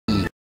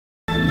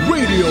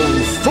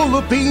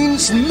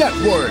Philippines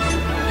Network,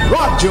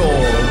 Radyo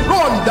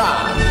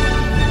Ronda,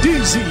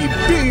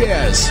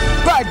 DZBS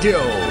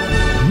Baguio,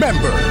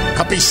 member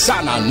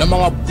kapisanan ng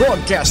mga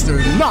broadcaster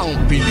ng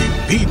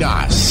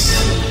Pilipinas.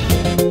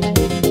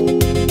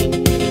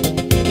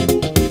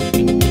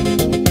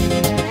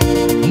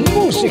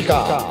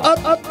 Musika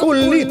at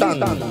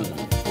kulitan.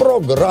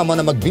 Programa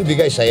na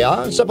magbibigay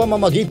saya sa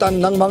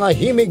pamamagitan ng mga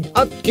himig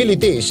at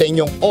kiliti sa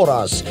inyong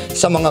oras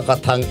sa mga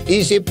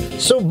katang-isip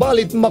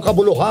subalit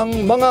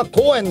makabuluhang mga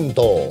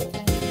kwento.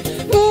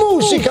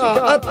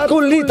 Musika at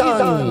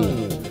kulitan.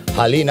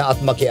 Halina at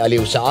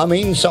makialiw sa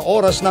amin sa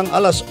oras ng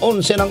alas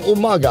 11 ng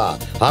umaga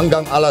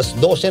hanggang alas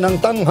 12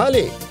 ng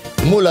tanghali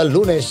mula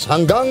Lunes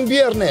hanggang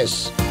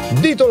Biyernes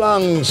dito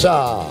lang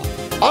sa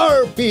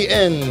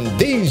RPN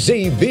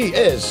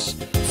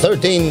DZBS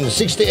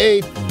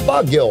 1368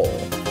 Baguio.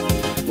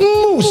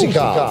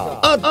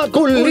 Musika at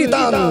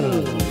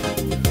kulitan.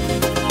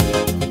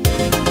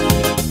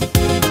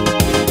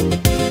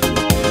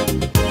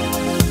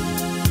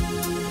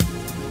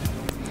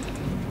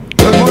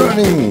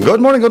 Good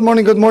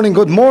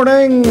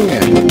morning.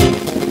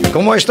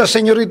 Kumusta,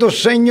 senyoritos,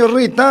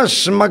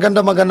 senyoritas? Maganda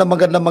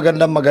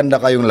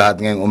kayong lahat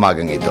ngayong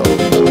umagang ito.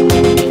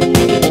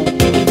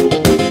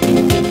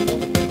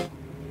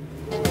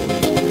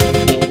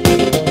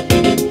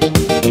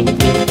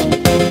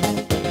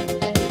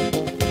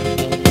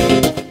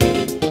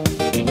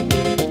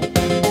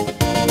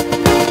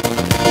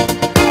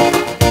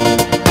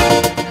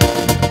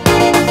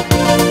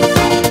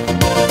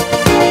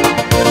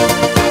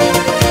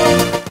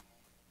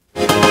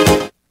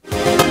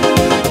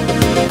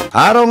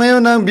 Araw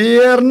ngayon ng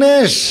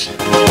Biyernes,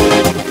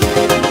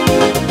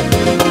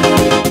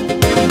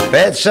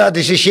 Petsa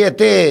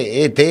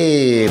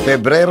 17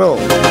 Pebrero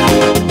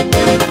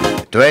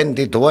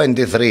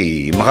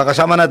 2023.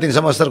 Makakasama natin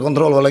sa Master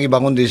Control, walang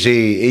ibang kundi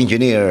si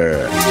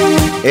Engineer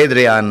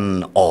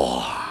Adrian O.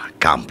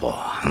 Campo.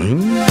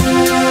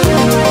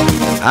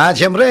 At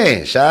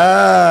siyempre,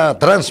 sa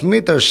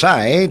transmitter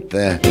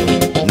site,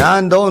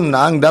 nandoon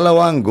ang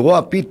dalawang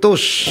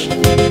guwapitos,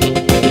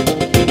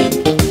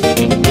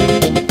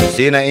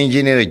 sina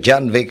Engineer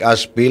John Vic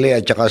Aspili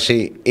at saka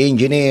si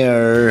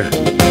Engineer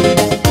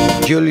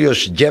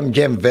Julius Jem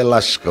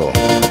Velasco.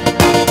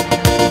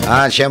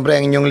 At syempre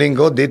ang inyong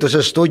lingkod dito sa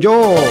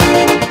studio,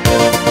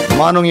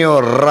 manong nyo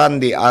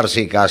Randy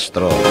R.C.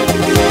 Castro.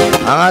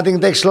 Ang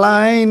ating text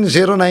line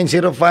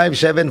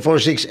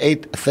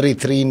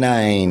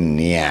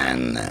 0905-746-8339.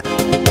 Yan,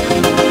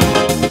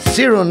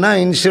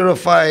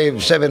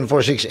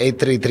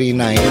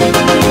 0905-746-8339.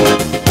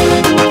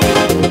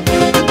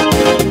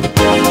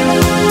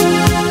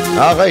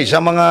 Okay, sa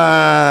mga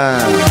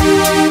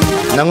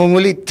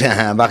nangungulit,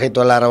 bakit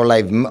wala raw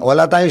live?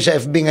 Wala tayo sa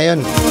FB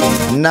ngayon.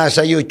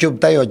 Nasa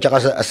YouTube tayo,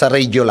 tsaka sa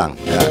radio lang.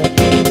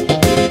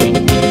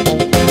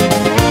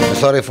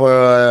 Sorry for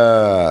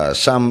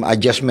some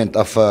adjustment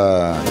of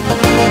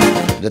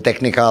the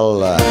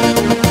technical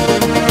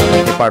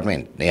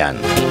department. Yan.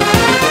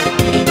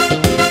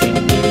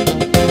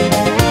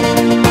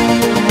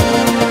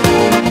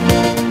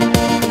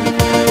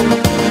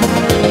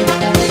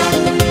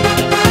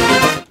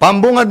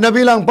 Pambungad na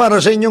bilang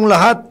para sa inyong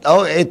lahat.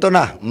 Oh, ito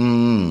na.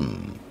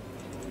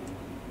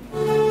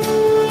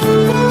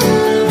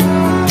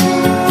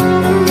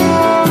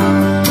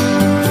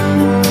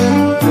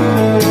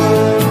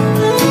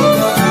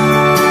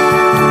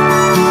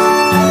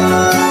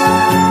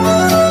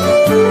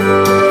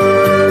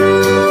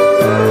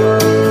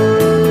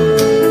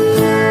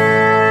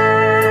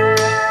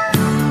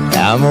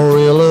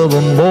 Amarillo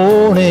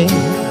morning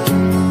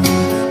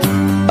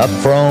up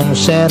from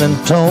San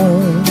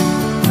Antonio.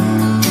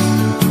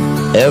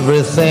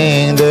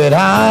 Everything that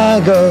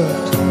I got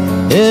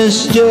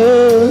is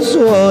just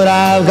what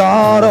I've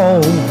got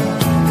on.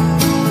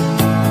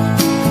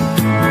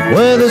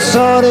 When the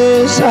sun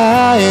is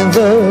high in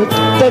the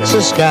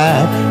Texas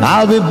sky,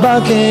 I'll be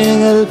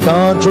bucking at a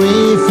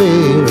country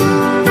fair.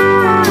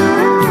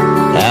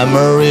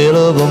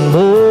 Amarillo the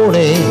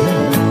morning,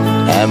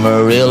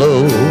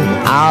 Amarillo,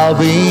 I'll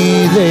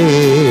be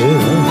there.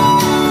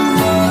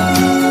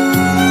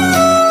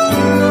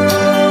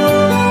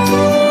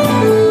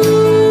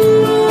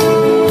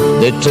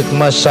 They took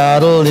my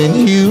saddle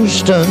in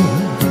Houston,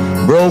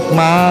 broke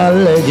my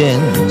leg in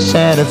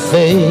Santa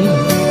Fe,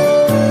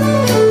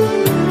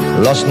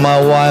 lost my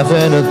wife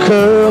and a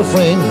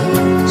girlfriend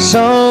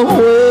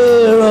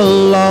somewhere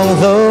along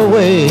the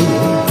way.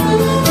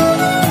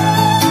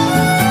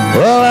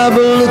 Well, I've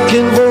been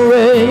looking for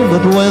rain,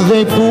 but when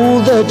they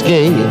pulled that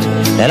gate,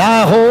 and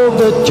I hope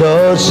the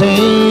judge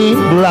ain't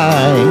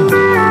blind.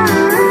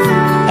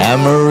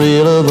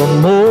 Amarillo the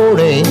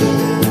morning,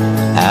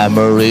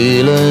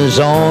 Amarillo's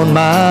on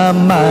my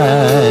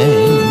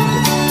mind.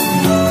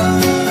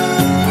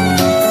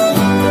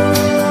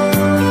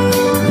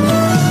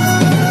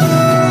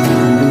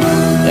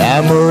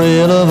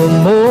 Amarillo the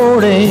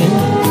morning,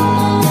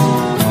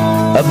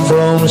 up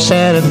from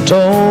San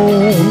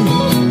Antonio.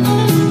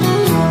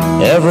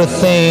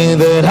 Everything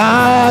that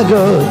I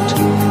got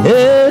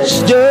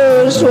is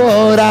just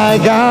what I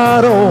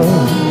got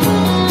on.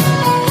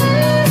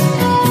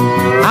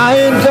 I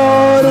ain't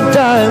got a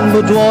dime,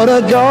 but what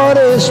I got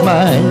is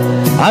mine.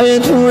 I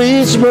ain't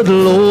rich, but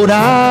Lord,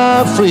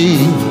 I'm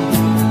free.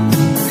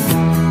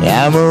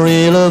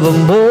 Amarillo of the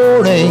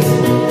morning,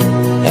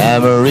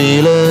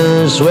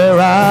 Amarillo's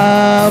where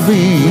I'll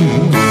be.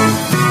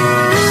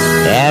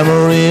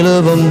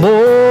 Amarillo of the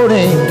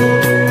morning,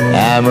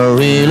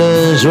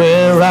 Amarillo's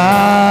where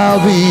I'll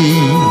be.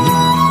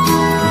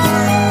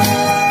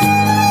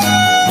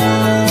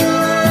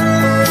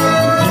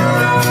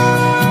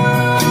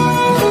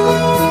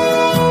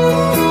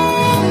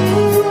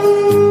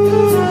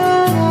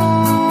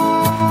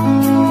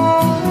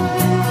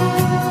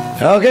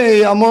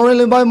 Okay,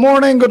 Amarillo by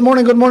morning. Good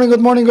morning, good morning, good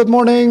morning, good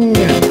morning.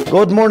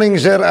 Good morning,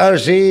 Sir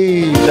RC.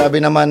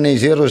 Sabi naman ni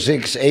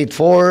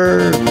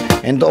 0684.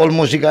 And to all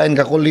musika and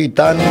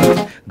kakulitan.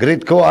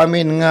 Greet ko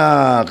amin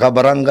nga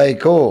kabarangay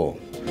ko.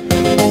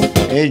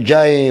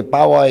 Ejay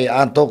Paway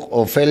Atok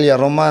Ophelia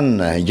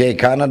Roman. J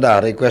Canada.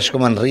 Request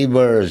ko man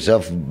Rivers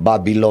of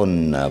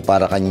Babylon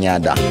para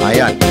kanyada.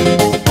 Ayan.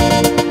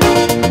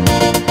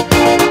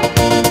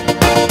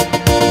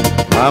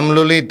 Ma'am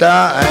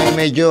Lolita, ay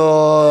medyo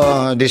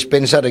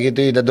dispenser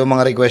gitu yung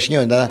mga request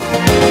nyo.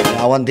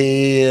 Awan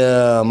ti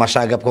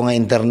masagap ko nga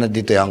internet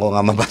dito. Yan ko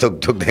nga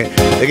mapatugtog.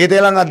 Kita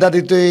lang at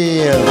dito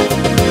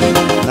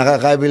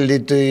nakakabil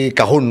dito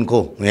kahon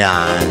ko.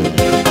 Yan.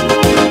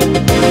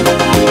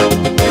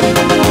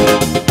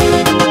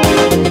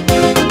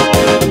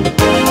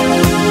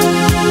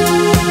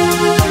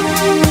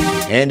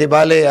 Hindi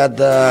bali at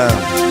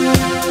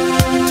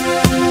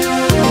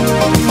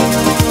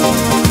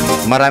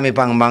marami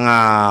pang mga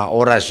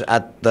oras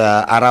at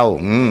araw.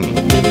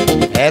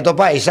 Eto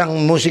pa, isang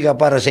musika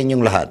para sa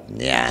inyong lahat.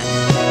 Yan.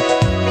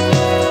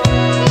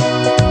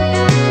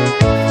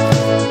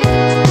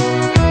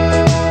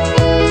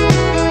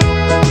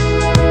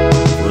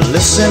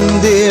 Listen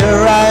dear,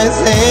 I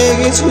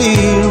think it's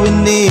clear we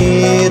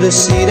need to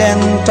sit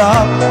and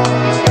talk.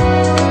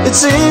 It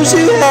seems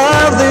you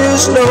have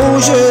this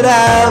notion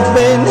I've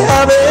been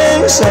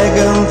having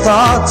second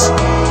thoughts.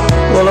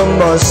 Well, I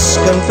must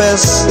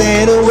confess,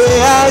 in a way,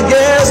 I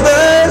guess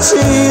that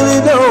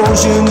silly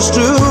notion's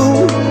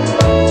true.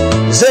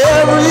 'Cause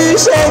every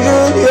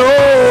second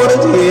you're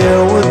not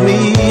here with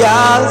me,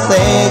 I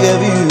think of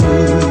you.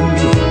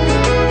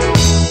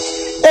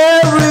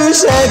 Every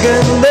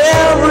second,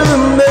 every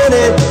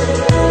minute,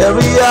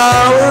 every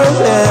hour of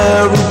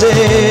every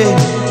day.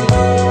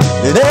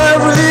 And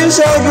every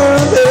second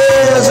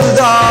there's a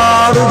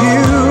thought of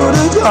you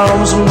that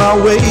comes my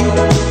way.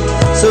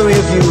 So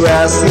if you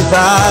ask if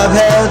I've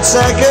had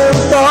second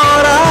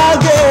thought, I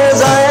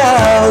guess I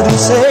have to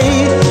say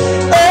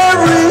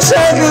every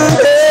second,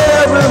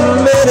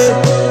 every minute,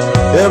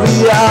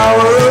 every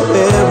hour of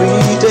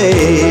every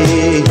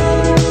day.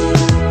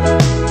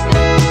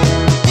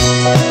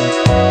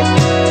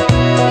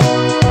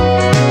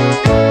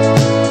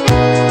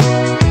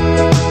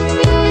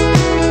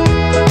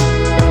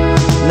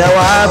 Now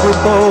I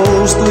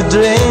propose to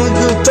drink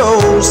a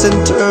toast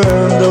and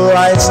turn the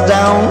lights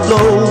down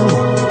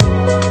low.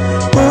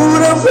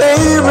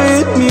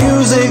 Favorite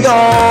music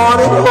on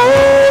and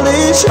hold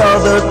each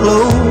other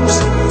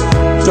close.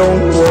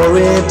 Don't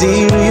worry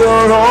dear,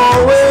 you'll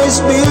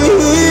always be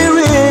here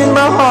in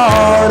my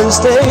heart and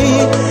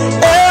stay.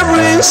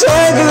 Every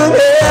second,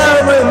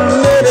 every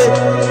minute,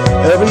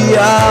 every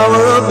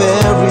hour of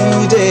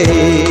every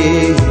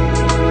day.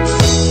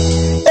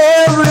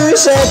 Every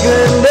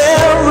second,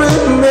 every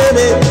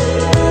minute,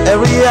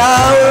 every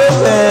hour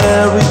of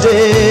every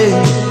day.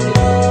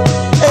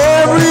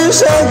 Every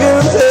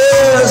second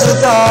there's a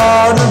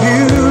thought of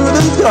you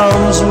that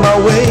comes my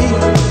way.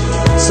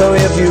 So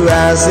if you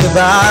ask if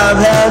I've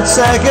had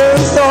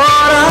second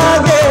thought,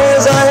 I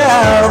guess I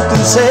have to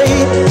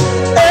say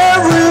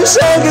every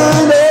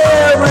second,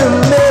 every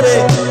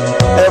minute,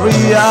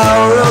 every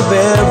hour of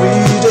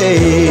every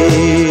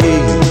day.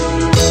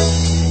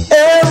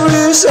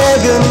 Every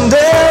second,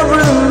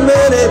 every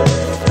minute,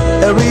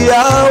 every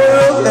hour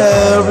of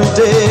every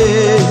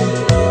day.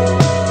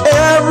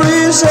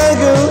 Every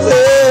second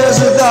there's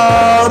a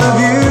thought of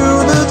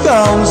you that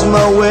comes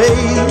my way.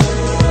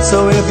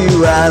 So if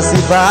you ask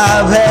if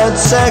I've had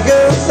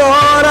second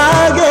thought,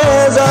 I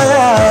guess I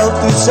have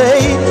to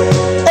say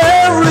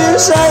every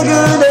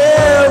second,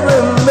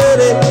 every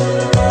minute,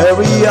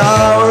 every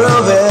hour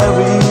of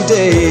every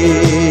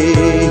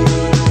day.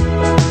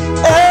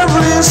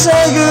 Every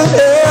second,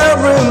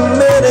 every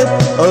minute,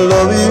 I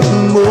love you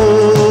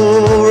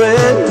more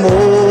and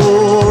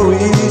more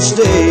each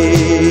day.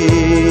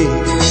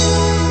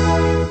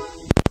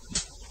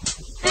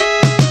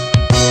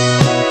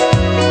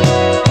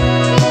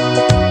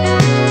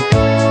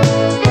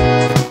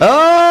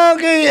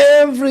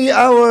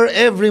 Hour,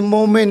 every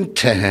moment,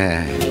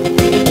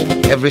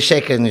 every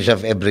second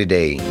of every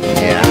day.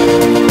 Yeah.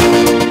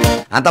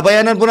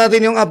 Antabayanan po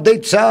natin yung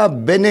update sa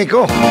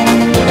Beneco.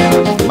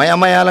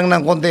 Maya-maya lang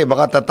ng konti,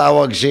 baka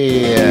tatawag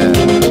si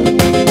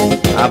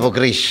Apo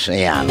Chris.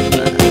 Ayan.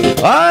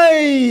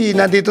 Ay,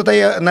 nandito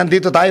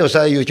tayo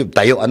sa YouTube.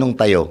 Tayo, anong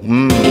tayo?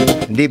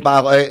 Hindi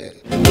pa ako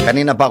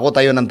Kanina pa ako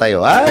tayo ng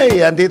tayo.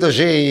 Ay, andito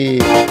si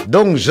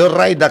Dong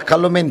Zoraida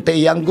Calumente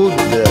Yanggud.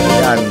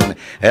 Yan.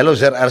 Hello,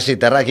 Sir RC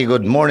Teraki.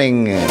 Good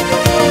morning.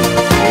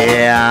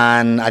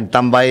 Yan.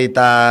 Agtambayak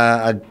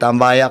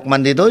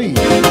man dito'y.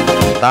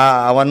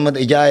 Awan mo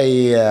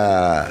ijay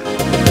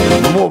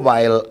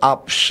mobile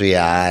apps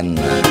yan.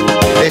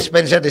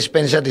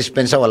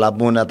 Dispensa. Wala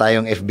muna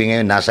tayong FB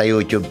ngayon. Nasa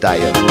YouTube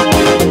tayo.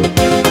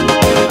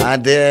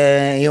 At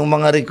yung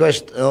mga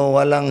request,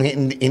 walang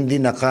hindi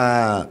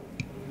naka...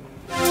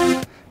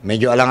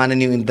 Medyo alanganan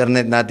yung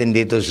internet natin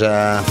dito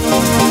sa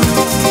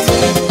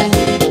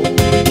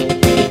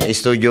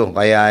studio.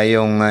 Kaya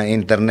yung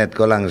internet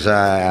ko lang sa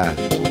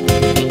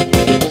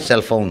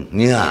cellphone.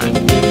 Yeah.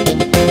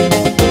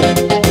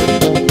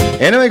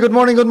 Anyway, good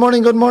morning.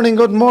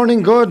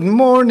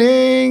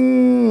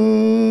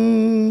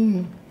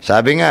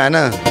 Sabi nga,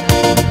 ano?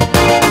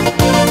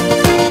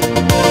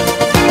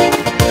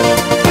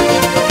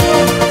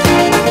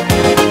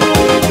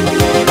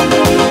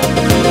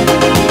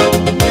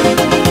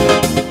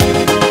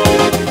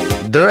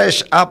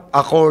 Dress up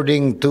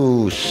according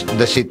to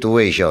the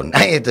situation.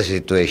 Ay, ito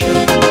situation.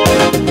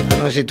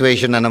 Anong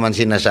situation na naman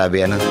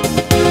sinasabi, ano?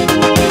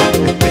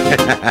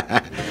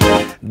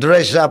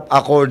 Dress up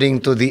according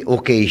to the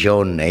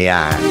occasion.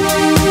 Ayan.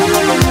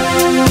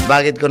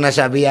 Bakit ko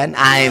nasabi yan?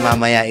 Ay,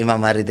 mamaya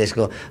imamarites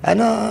ko.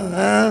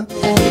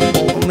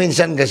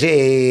 Minsan kasi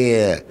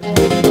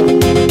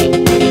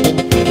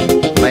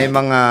may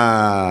mga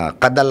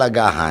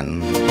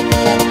kadalagahan.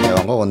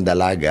 Ewan ko kung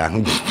dalaga.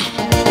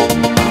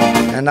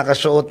 Na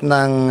nakasuot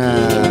ng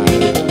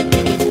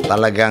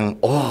talagang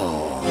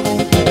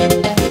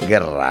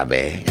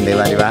grabe, di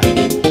ba?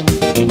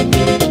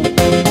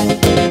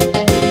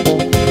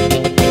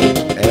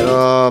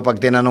 Pero pag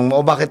tinanong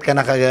mo, bakit ka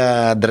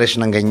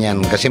naka-dress ng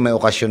ganyan? Kasi may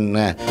okasyon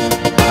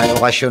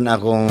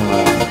akong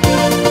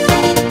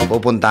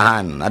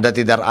pupuntahan. Ada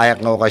tidar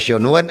ayak na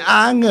okasyon. Wan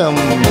ang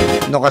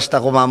nukasta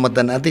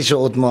kumamatan ati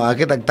suot mo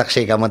akit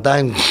agtaksi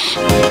kamatan.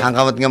 Ang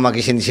kamat nga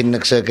makisinsin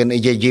nagsakan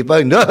IJG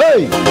pa.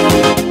 Hey!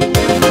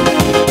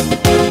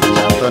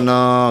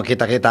 No,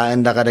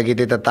 kita-kitaan da kada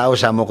kiti tao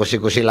sa mo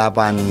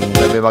kusi-kusilapan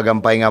labi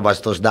bagampay nga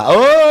bastos da.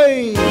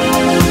 Oy!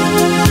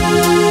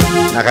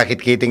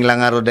 Nakakit-kiting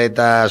lang aro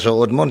dayta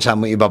suod mo sa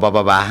mo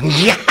ibababa.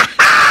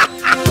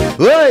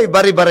 Oy,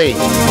 bari-bari.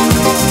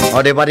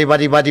 O di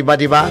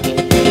ba?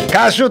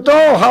 Kaso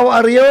to, how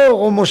are you?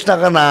 Kumusta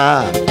ka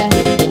na?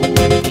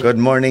 Good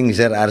morning,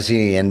 Sir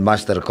RC and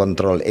Master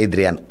Control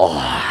Adrian.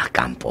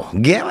 Campo.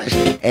 Yes,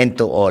 and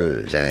to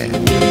all.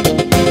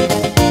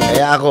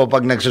 Kaya ako,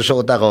 pag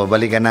nagsusuot ako,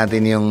 balikan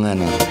natin yung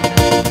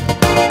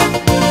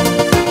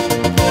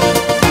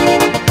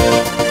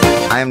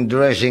I'm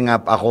dressing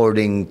up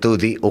according to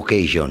the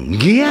occasion.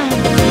 Yeah.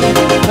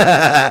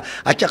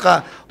 At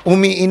saka,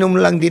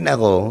 umiinom lang din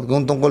ako,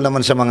 kung tungkol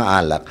naman sa mga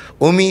alak,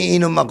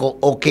 umiinom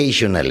ako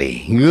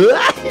occasionally.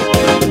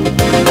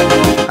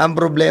 Ang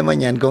problema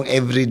niyan, kung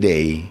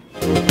everyday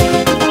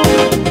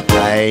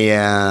ay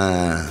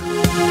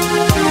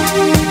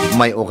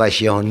may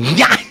okasyon.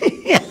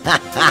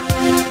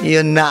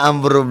 Yun na ang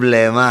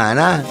problema,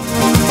 na?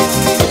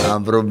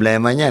 Ang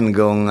problema niyan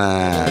kung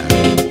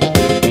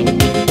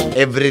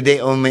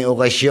everyday o may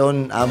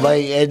okasyon,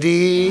 abay,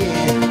 edi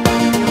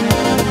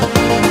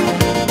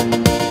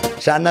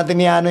saan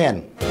natin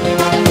yan?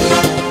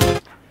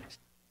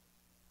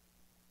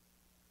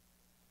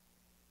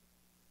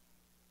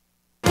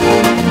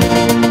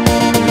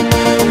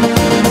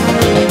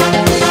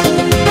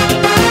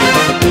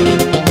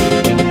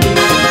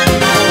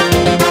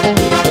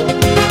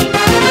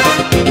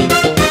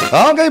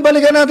 Okay,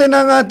 balikan natin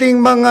ang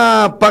ating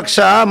mga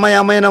paksa.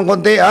 Maya-maya ng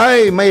konti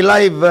ay may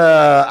live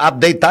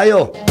update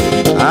tayo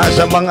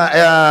sa mga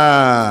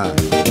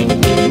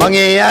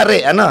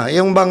mangyayari.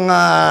 Yung mga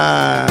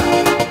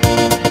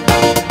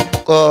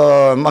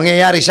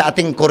mangyayari sa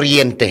ating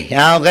kuryente.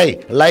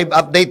 Okay, live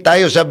update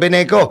tayo sa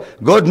Bineco.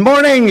 Good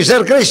morning,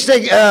 Sir Chris.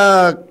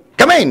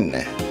 Come in.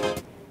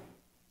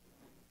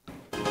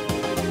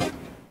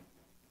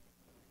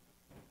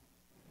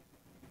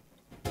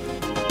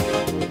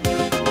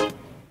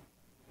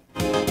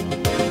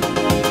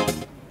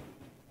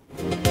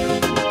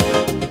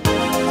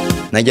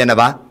 Nandiyan na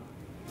ba?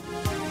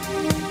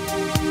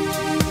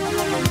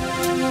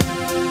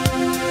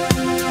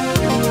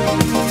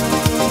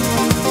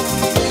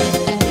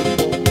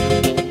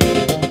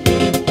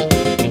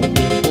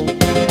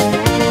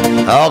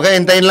 Okay,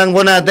 hintayin lang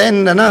po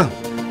natin,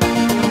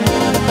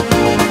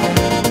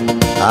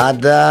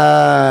 At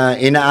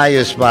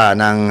inaayos pa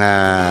ng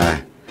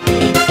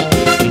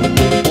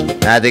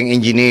ating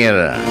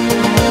engineer.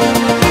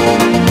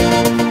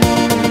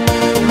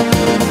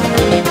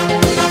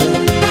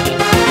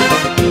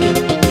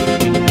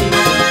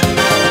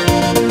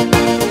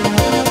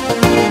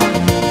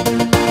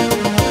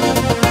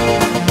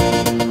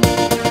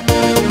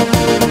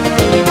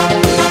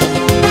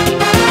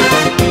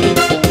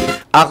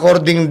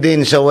 According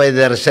din sa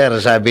weather, sir,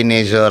 sabi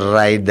ni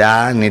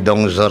Zoraida, ni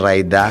Dong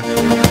Zoraida,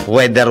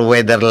 weather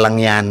lang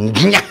yan.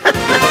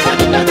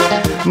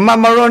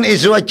 Mama Ron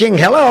is watching.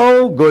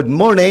 Hello, good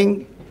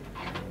morning.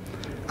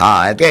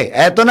 Okay,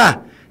 eto na.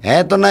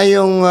 Eto na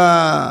yung,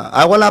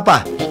 wala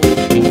pa.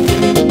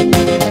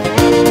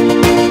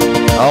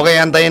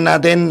 Okay, antayin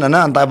natin,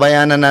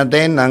 antabayanan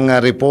natin ang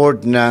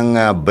report ng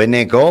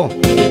Beneco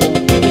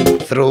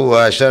through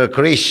Sir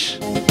Chris.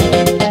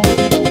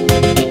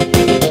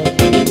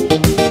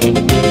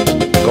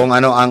 Kung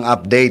ano ang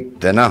update,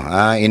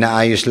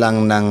 inaayos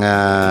lang ng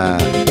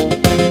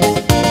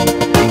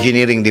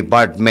Engineering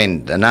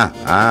Department,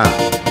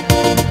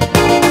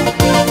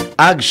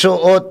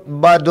 agsuot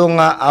bado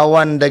nga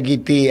awan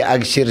dagiti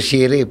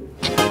agsirsirip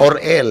or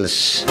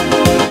else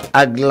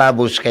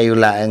aglabos kayo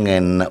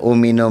laangan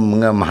uminom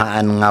nga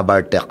mahaan nga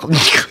bartek.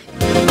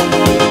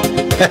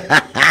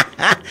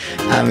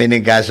 Amin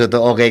ng kaso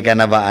to, okay ka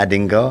na ba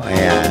ading ko?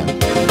 Ayan.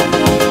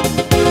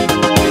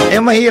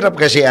 Mahirap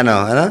kasi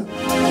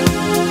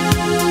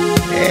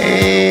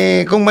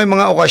kung may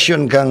mga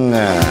okasyon kang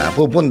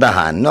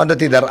pupuntahan,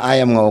 dati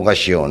darayam nga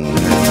okasyon,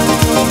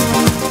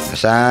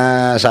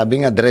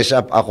 sabi nga, dress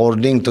up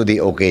according to the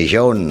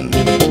occasion.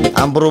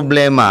 Ang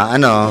problema,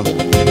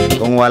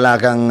 kung wala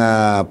kang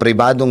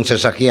pribadong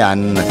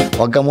sasakyan,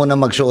 huwag ka muna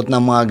magsuot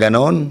ng mga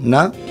ganon,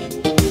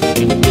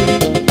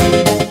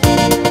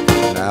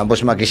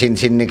 Tapos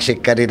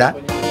makisinsinik-sik ka dita.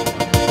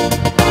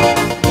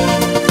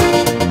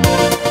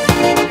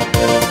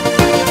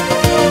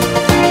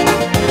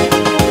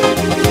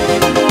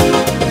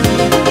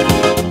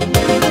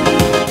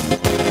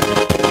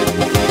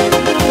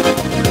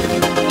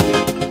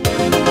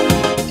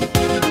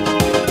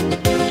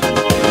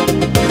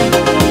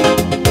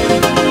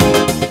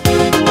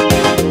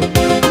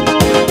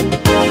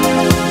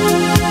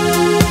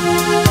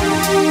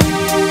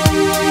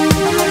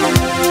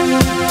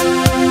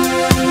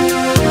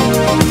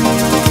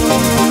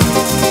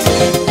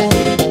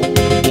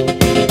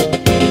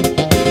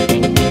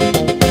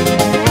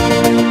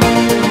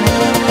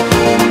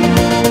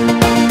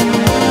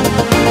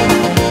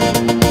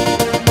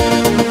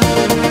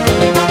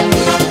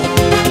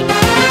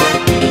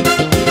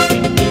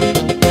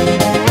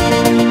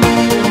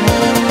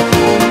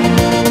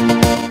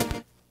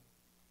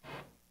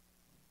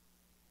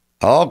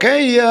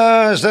 Okay,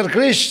 Sir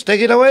Chris,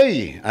 take it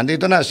away.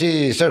 Andito na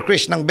si Sir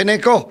Chris ng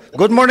Beneco.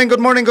 Good morning,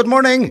 good morning, good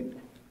morning.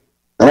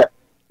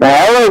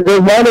 Hello,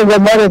 good morning,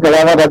 good morning.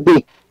 Salamat, Abdi.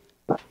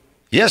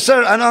 Yes,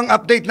 sir. Ano ang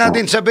update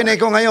natin sa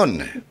Beneco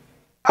ngayon?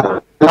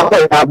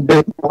 Okay,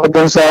 update ko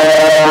dun sa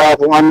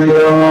kung ano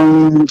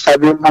yung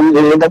sabi ng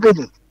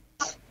David.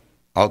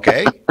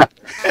 Okay.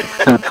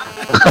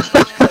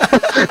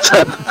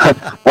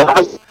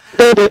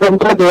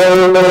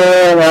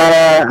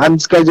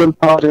 Unscheduled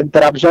power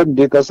interruption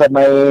dito sa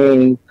may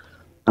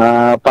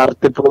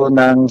parte po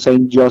ng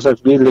St.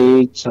 Joseph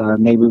Village,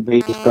 Navy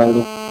Base,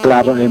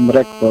 Claro M.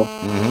 Recto.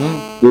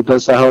 Dito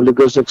sa Holy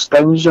Ghost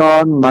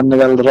Extension,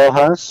 Manuel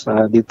Rojas,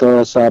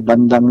 dito sa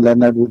bandang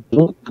Leonard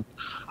Road,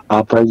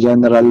 Upper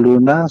General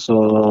Luna,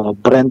 so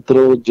Brent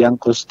Road,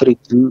 Yanko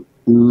Street,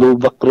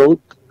 Lubac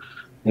Road,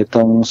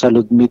 itong sa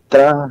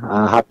Ludmitra,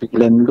 Happy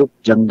Glen Loop,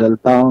 Jungle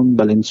Town,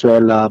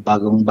 Valenzuela,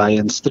 Bagong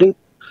Bayan Street.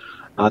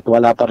 At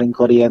wala pa rin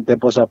kuryente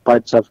po sa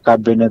parts of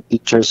Cabinet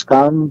Teachers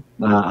Camp,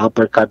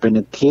 Upper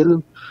Cabinet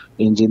Hill,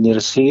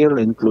 Engineers Hill,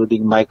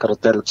 including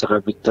Microtel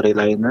at Victory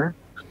Liner,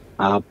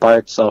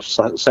 parts of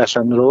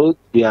Session Road,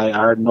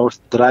 BIR North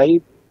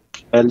Drive,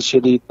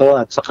 LC dito,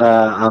 at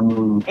saka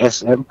ang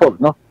SM po,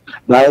 no?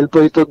 Dahil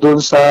po ito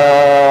dun sa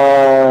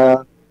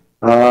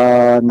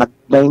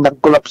may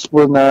nag-collapse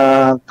po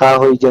na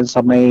kahoy dyan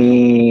sa may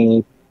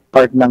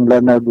part ng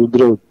Leonard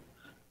Road.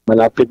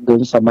 Malapit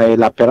doon sa may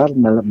lateral,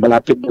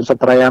 malapit doon sa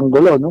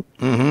triangulo, no?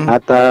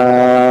 At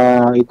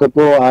ito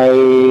po ay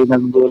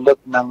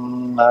nagdulot ng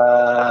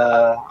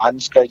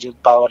unscheduled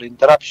power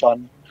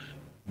interruption.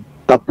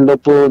 3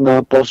 po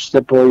na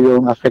poste po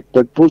yung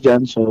affected po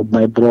dyan, so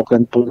may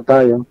broken po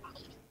tayo.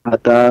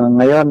 At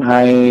ngayon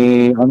ay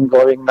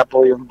ongoing na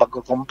po yung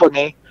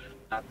pagkukumpuni.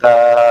 At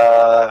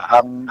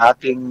ang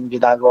ating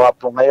ginagawa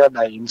po ngayon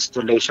ay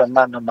installation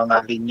na ng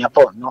mga linya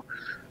po, no?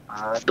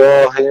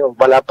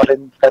 Wala pa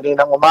rin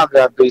kaninang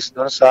umaga based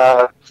doon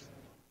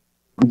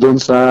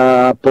sa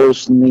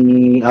post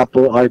ni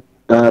Apo Art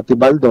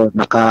Tibaldo,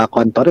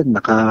 nakakuan pa rin,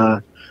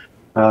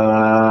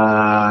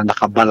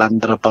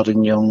 nakabalandra pa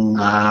rin yung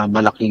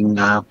malaking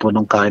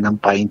punong kain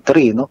ng pine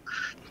tree, no?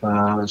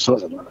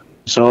 So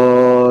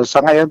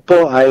sa ngayon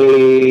po ay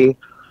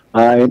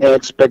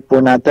ine-expect po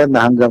natin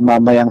na hanggang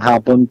mamayang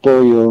hapon po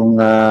yung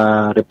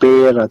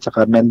repair at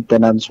saka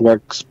maintenance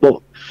works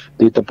po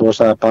dito po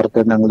sa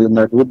parte ng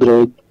Leonard Wood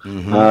Road.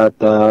 At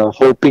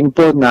hoping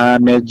po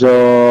na medyo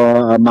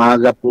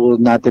maaga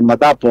po natin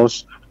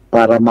matapos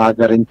para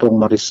maaga rin pong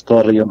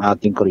ma-restore yung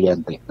ating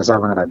kuryente.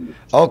 Kasama nga rin.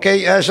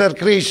 Okay, Sir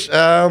Chris,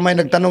 may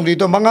nagtanong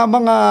dito, mga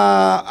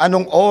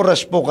anong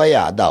oras po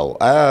kaya daw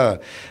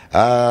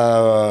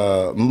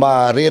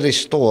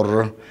ma-restore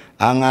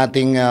ang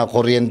ating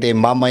kuryente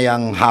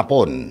mamayang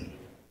hapon?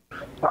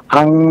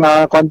 Ang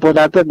kwan po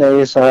natin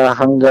ay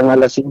hanggang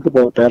alas 5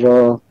 po,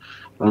 pero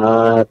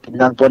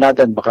Tignan po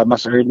natin, baka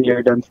mas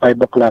earlier than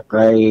 5 o'clock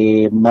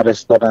ay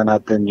ma-restore na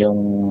natin yung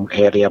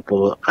area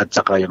po at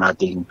saka yung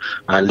ating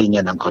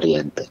linya ng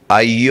kuryente.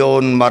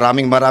 Ayun,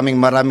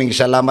 maraming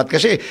salamat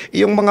kasi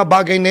yung mga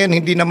bagay na yan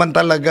hindi naman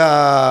talaga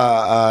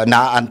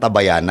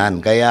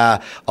naaantabayanan.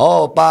 Kaya,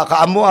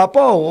 pakaamua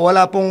po,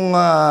 wala pong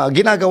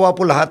ginagawa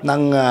po lahat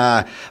ng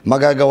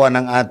magagawa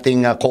ng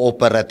ating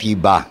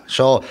kooperatiba.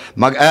 So,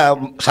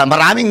 sa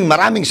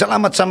maraming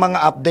salamat sa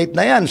mga update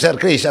na yan, Sir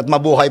Chris, at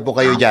mabuhay po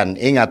kayo dyan.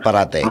 Ingat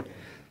parate.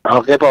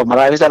 Okay po,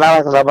 maraming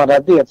salamat kasama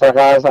natin at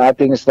saka sa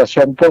ating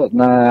stasyon po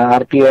na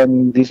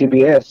RPM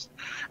DCBS.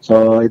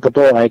 So ito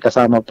po ay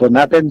kasama po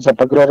natin sa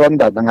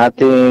pagroronda ng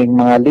ating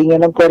mga linya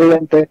ng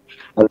kuryente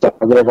at sa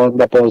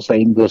pagroronda po sa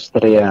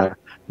industriya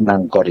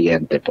ng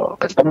kuryente po.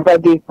 Kasama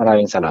natin,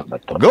 maraming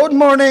salamat po. Good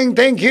morning,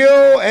 thank you,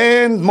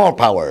 and more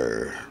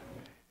power.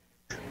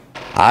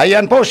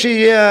 Ayan po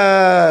si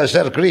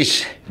Sir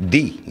Chris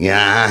D.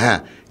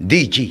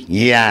 DG.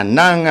 Yan,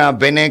 ng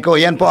Beneco.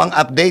 Yan po ang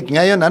update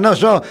ngayon.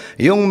 So,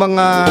 yung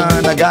mga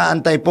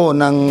nag-aantay po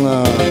ng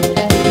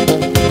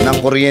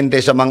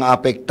kuryente sa mga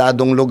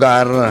apektadong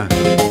lugar,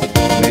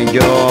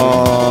 medyo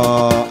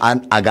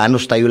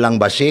aganos tayo lang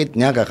basit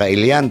niya,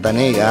 kakailian,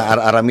 tani,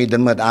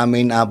 aramidan mo at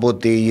amin abot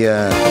ti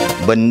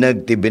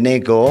banag ti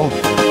Beneco.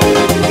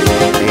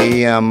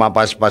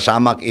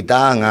 Mapaspasamak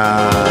ita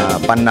nga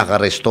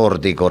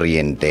panaka-restore ti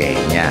kuryente.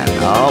 Yan.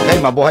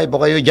 Okay, mabuhay po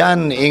kayo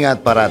dyan.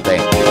 Ingat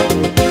parate.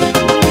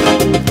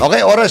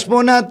 Okay, oras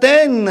po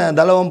natin, 21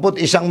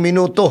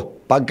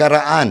 minuto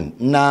pagkaraan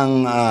ng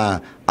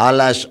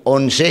alas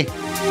 11.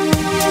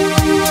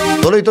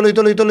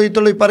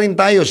 Tuloy pa rin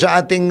tayo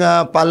sa ating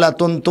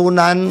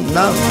palatuntunan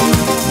na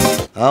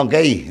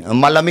okay,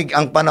 malamig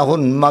ang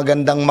panahon,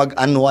 magandang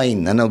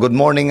mag-unwind. Good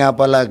morning nga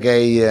pala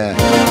kay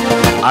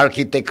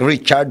Architect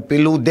Richard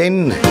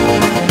Piluden,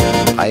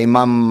 kay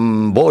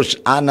Ma'am Boss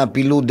Ana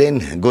Piluden.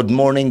 Good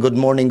morning.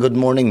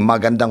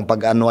 Magandang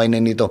pag-unwind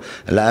na nito.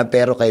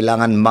 Pero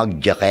kailangan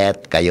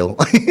mag-jacket kayo.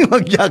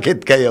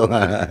 Mag-jacket kayo.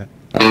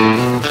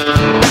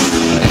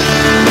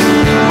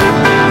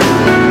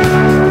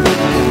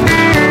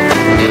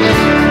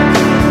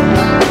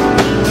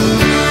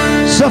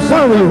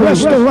 Safari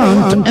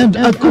Restaurant and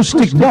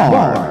Acoustic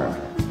Bar.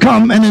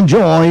 Come and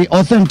enjoy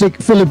authentic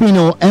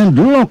Filipino and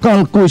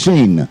local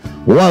cuisine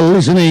while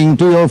listening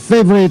to your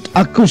favorite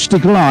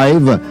acoustic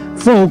live,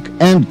 folk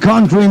and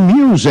country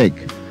music.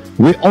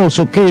 We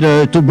also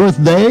cater to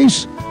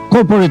birthdays,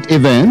 corporate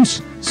events,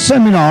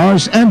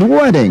 seminars and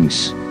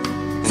weddings.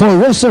 For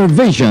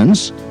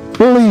reservations,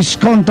 please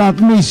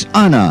contact Miss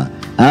Anna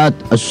at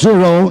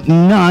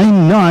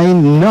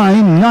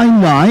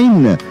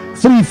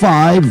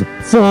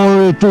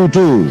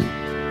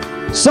 09999935422.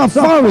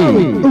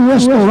 Safari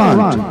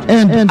Restaurant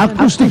and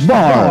Acoustic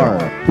Bar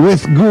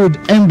with good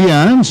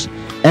ambience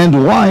and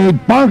wide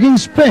parking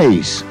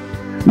space.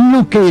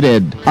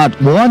 Located at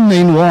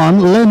 191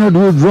 Leonard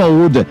Wood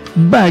Road,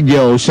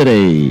 Baguio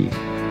City.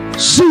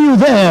 See you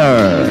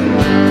there!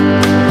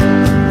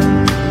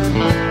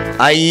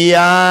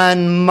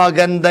 Ayan,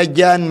 maganda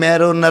dyan.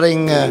 Meron na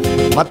rin,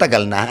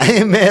 matagal na,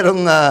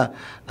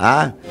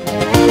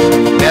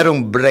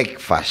 merong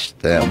breakfast,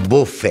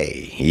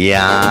 buffet.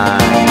 Yan.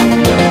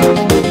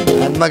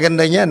 At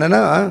maganda niyan,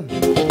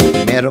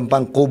 meron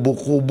pang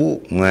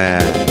kubo-kubo.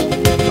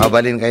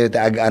 Mabalin kayo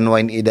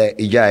ag-unwind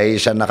ijay,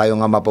 sana kayo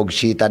nga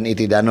mapugsitan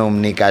iti danom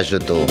ni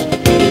Kasuto.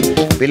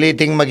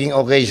 Piliting maging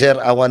okay,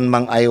 sir, awan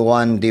mang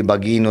aywan di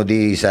bagino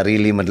di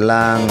sarili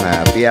madlang,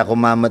 piya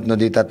kumamat no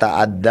di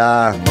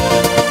tataadda.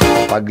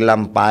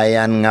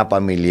 Paglampayan nga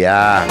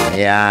pamilya.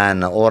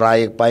 Yan,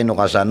 orayak pa no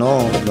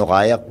kasano, no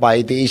kayak pa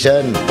iti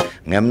isan.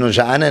 Ngam nun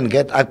saanan,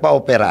 ket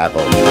agpa-opera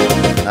ako.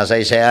 Nasa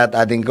isayat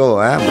ating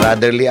ko,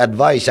 brotherly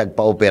advice,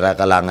 agpa-opera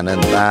kalanganan.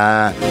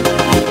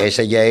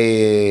 Kaysa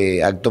jay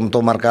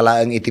agtumtumar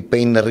kalaang iti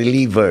pain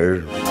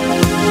reliever,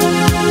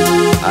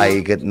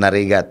 ay ket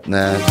narigat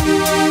na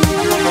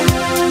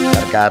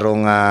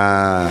karong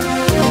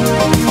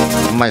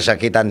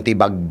masakitan ti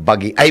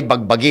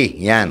bagbagi.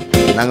 Yan.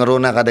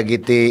 Nangruna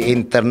kadagiti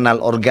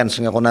internal organs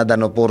nga kunada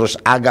no puros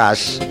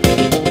agas.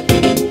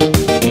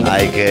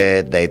 Ay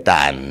ket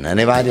daytan.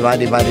 Di ba?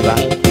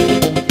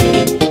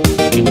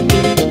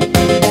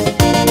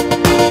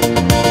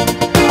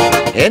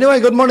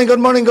 Anyway, good morning.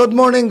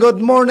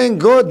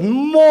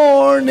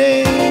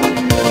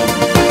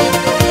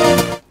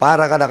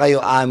 Para kada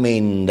kayo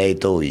amin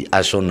daytoy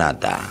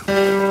asunata.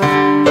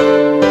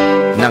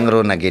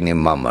 Nangro na gini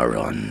Mama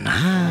Ron.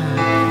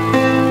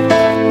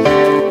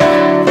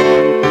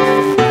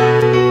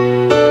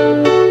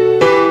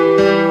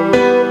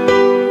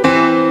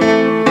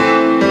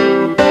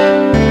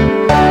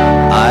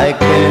 I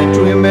can't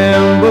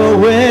remember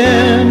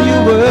when you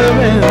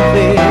weren't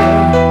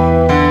there,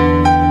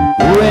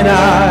 when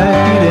I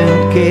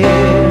didn't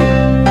care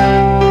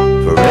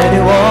for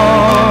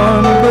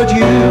anyone but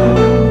you.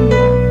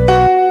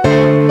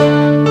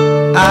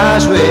 I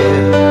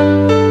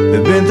swear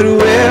we've been through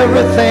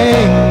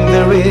everything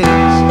there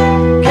is.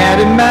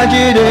 Can't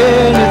imagine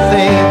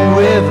anything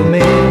we've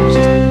missed.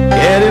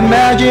 Can't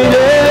imagine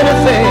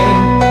anything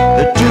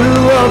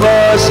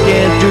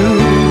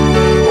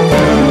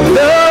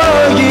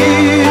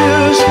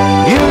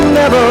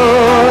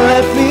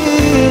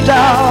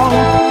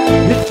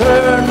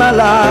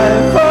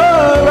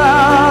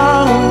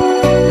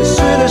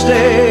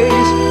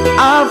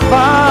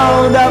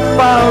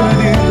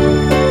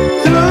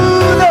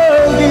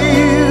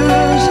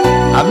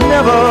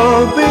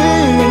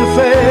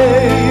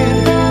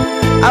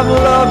I've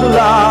loved the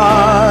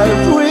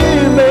life we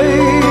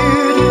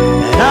made,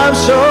 and I'm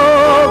so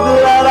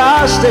glad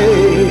I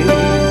stayed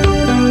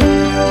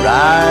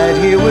right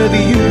here with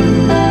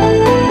you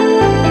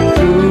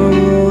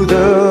through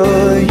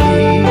the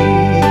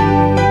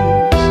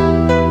years.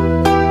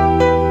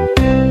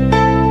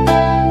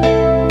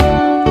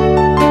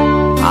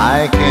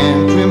 I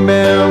can't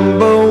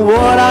remember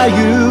what I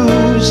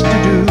used to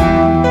do,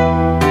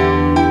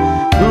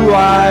 who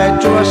I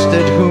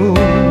trusted, whom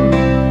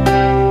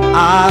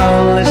I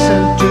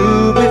listened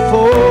to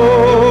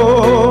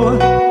before.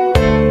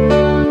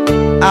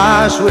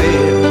 I swear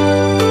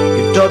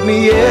you taught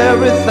me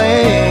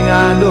everything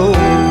I know.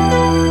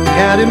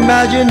 Can't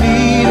imagine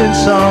needing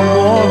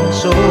someone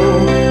so,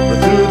 but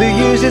through the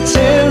years it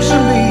seems to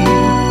me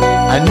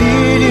I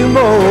need you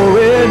more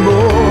and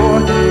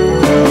more.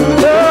 Through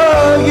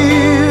the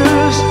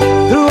years,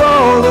 through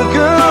all the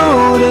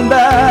good and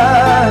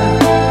bad,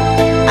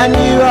 I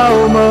knew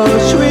how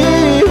much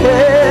we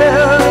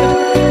had.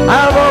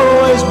 I've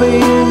always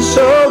been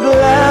so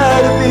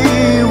glad to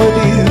be with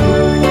you.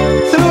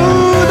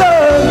 Through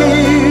the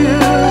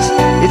years,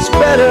 it's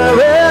better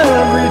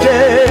every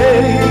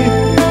day.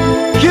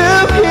 You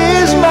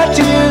kiss my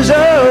tears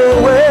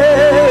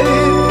away,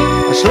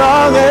 as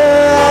long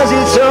as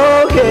it's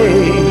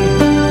okay.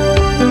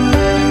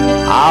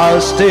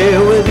 I'll stay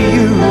with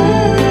you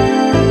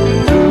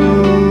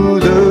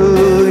through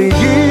the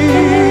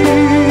years.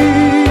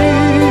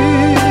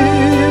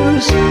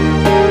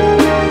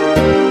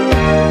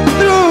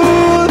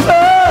 Through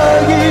the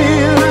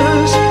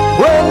years,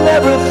 when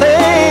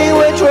everything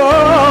went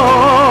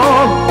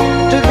wrong,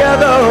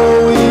 together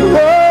we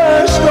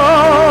were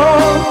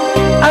strong.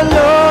 I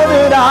know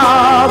that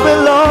I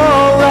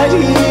belong right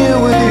here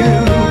with you.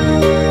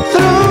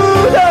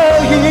 Through the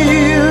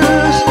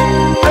years,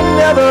 I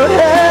never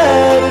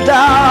had a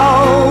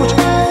doubt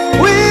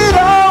we'd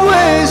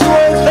always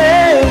work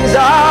things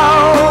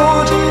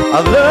out.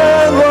 I've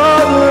learned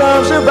what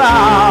love's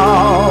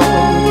about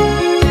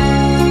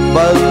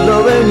by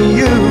loving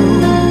you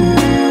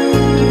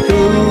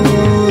through the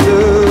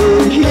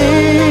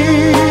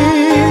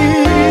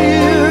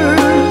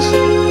years.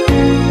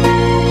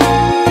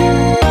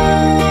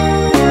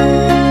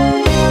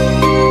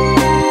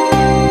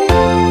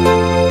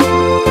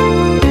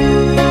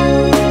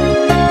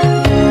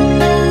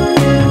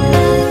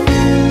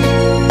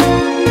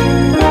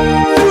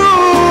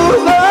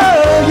 Through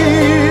the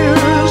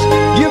years,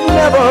 you've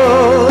never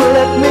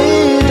let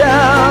me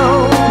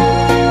down.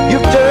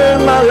 You've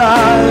turned my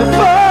life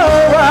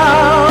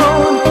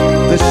around.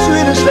 The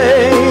sweetest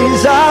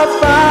days I've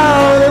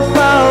found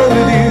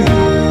with you.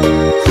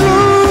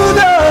 Through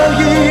the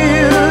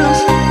years,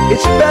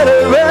 it's better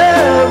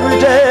every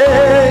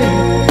day.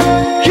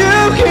 You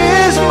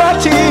kiss my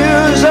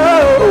tears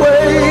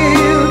away,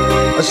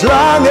 as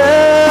long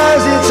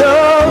as it's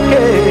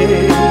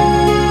okay.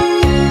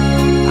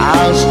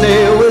 I'll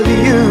stay with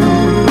you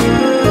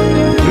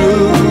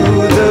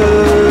through the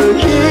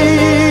years.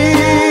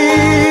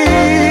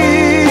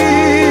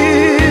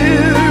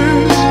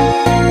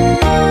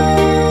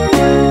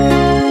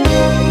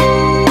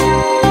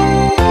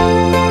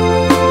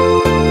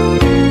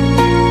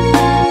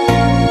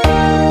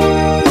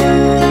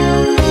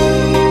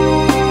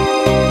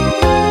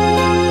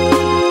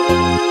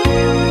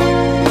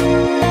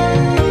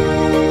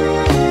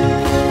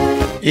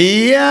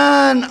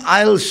 Yan,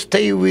 I'll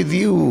stay with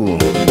you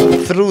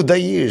through the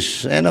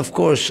years. And of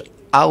course,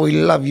 I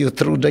will love you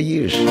through the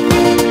years.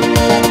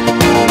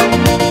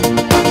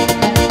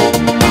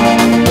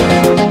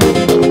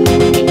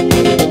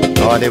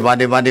 O, diba?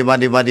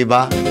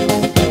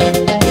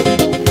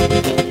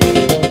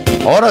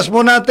 Oras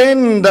po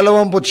natin,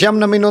 29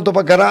 na minuto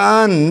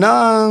pagkaraan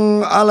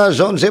ng alas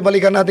 11.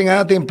 Balikan natin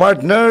ang ating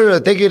partner.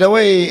 Take it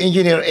away,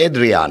 Engineer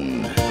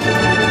Adrian.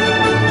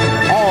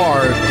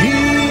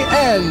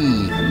 RPN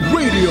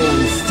Radio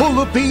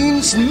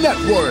Philippines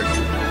Network,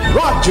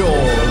 Radyo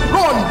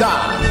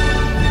Ronda,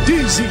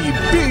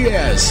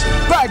 DZBS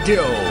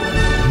Baguio,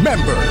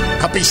 member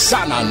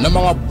kapisanan ng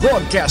mga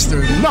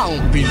broadcaster ng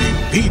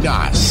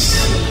Pilipinas.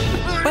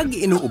 Pag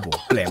inuubo,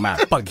 plema.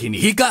 Pag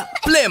hinihika,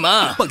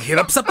 plema. Pag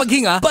hirap sa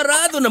paghinga,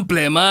 parado ng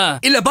plema.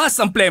 Ilabas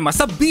ang plema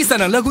sa bisa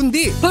ng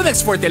lagundi.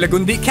 Plemex Forte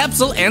Lagundi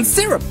Capsule and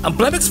Syrup. Ang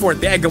Plemex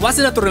Forte ay gawa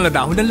sa natural na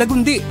dahon ng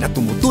lagundi na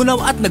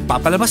tumutunaw at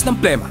nagpapalabas ng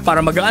plema.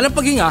 Para magaan ang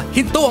paghinga,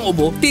 hinto ang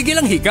ubo,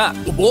 tigil ang hika.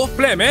 Ubo,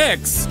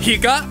 Plemex.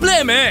 Hika,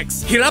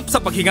 Plemex. Hirap sa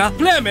paghinga,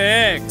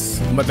 Plemex.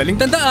 Madaling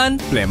tandaan,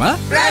 plema?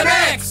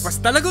 Plemex!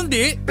 Basta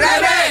lagundi,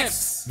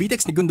 Plemex!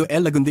 Vitex Nigundo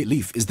L. Lagundi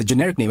Leaf is the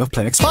generic name of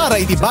Plemex.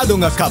 Para itibado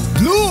nga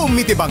ka-bloom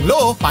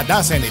itibanglo,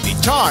 padasan iti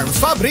Charm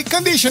Fabric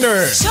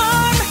Conditioner.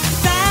 Charm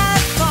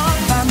that fall,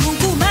 bamong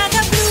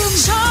kumaka-bloom.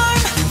 Charm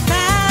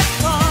that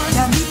fall,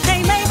 damit ay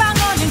may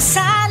bangon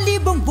sa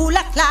libong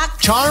bulaklak.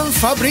 Charm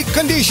Fabric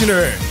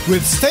Conditioner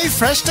with Stay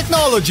Fresh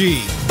Technology.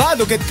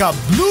 Badukit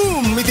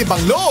ka-bloom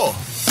itibanglo.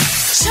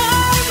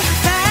 Charm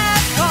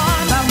that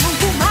fall, bamong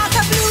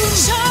kumaka-bloom.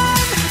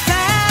 Charm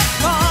that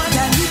fall,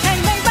 damit ay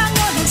may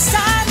bangon sa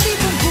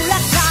libong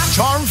bulaklak.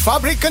 Charm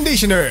Fabric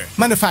Conditioner.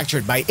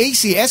 Manufactured by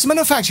ACS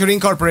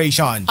Manufacturing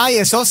Corporation.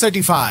 ISO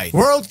certified.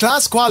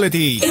 World-class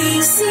quality.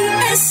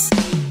 ACS.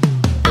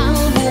 Ang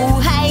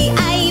buhay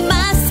ay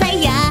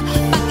masaya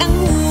pag ang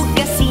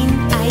hugasin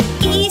ay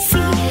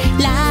easy,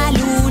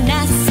 lalo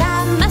na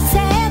sa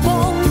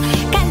masebong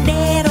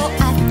kaldero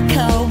at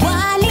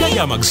kawali.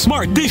 Kaya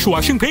mag-Smart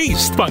Dishwashing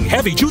Paste pang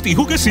heavy-duty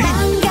hugasin.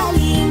 Ang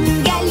galing,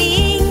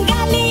 galing,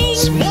 galing.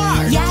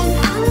 Smart! Yan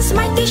ang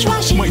Smart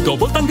Dishwashing. May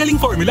double tanggaling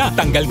formula,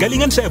 tanggal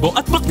galingan sebo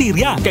at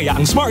bakterya. Kaya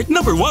ang Smart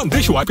 #1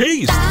 dishwashing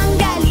paste.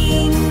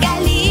 Tanggaling,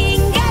 galing,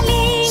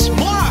 galing.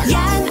 Smart!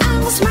 Yan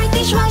ang Smart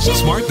Dishwashing.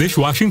 Smart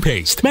Dishwashing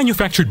Paste.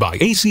 Manufactured by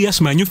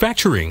ACS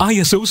Manufacturing.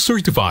 ISO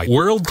certified.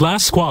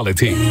 World-class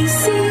quality.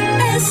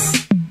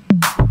 ACS.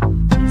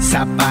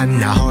 Sa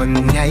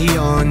panahon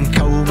ngayon,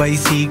 kau ba'y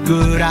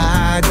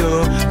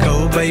sigurado?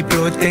 Kau ba'y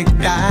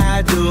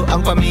protektado?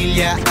 Ang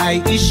pamilya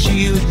ay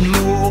i-shield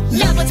mo.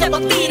 Laban sa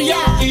bakterya,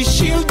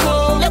 I-shield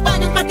mo.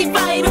 laban ng pati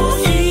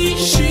virus,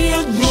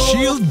 I-shield mo.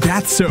 Shield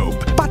That Soap.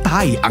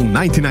 Patay ang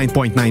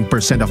 99.9%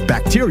 of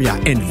bacteria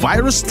and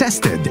virus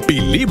tested.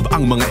 Believe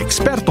ang mga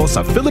eksperto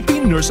sa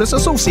Philippine Nurses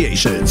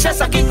Association. sa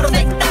sakit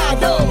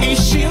protektado,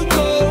 I-shield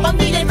mo.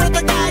 pamilya'y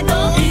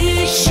protektado,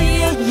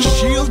 I-shield mo.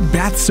 Shield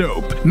That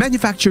Soap.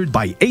 Manufactured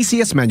by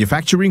ACS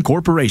Manufacturing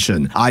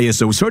Corporation.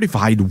 ISO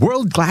certified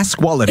world-class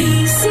quality.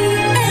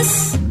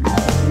 ACS.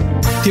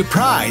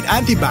 Pride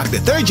Antibac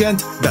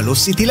Detergent, Dalos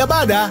City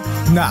Labada,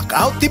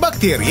 Knockout the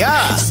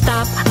Bacteria.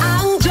 Stop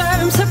ang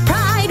germs sa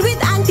Pride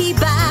with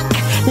Antibac.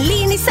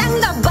 Linis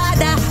ang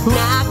labada,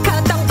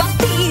 knockout ang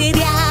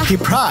bakterya.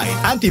 Pride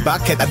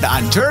Antibac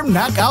ketadaan germ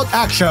knockout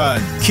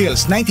action.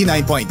 Kills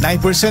 99.9%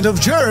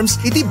 of germs,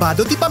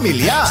 itibado ti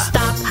pamilya.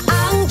 Stop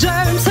ang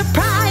germs sa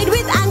Pride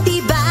with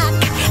Antibac.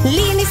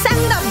 Linis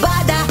ang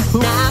labada,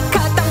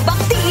 knockout ang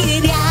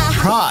bakterya.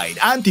 Pride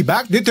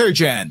Antibac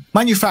Detergent.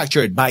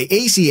 Manufactured by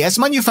ACS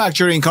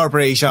Manufacturing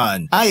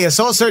Corporation.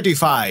 ISO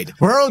certified.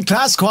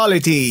 World-class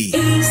quality.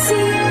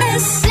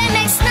 ACS.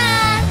 Lemex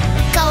na!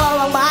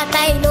 Kawawang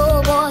batay,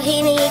 lubo,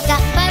 hinika.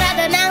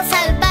 Parado ng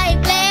salbay,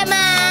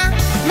 plema.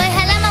 May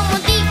halamang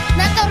muntik,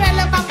 natural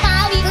ng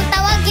pampawi. Kung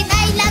tawagin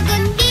ay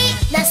lagundi.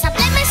 Nasa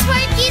Plemex for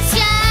Kids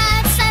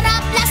yan.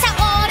 Sarap, lasang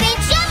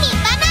orange, yummy,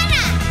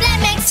 banana.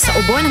 Plemex Sa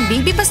ubo ng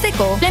Baby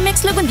Pasteco,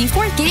 Plemex Lagundi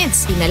for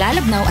Kids.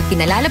 Pinalalabnaw at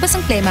pinalalabas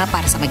ang plema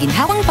para sa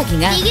maginhawang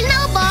paghinga. Tigil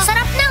na ubo,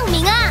 sarap na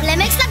huminga.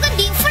 Plemex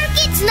Lagundi for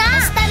Kids na.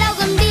 Basta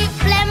Lagundi,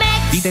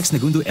 Plemex. Vitex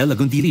Nagundo L.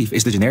 Lagundi Leaf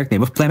is the generic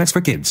name of Plemex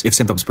for kids. If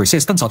symptoms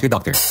persist, consult your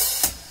doctor.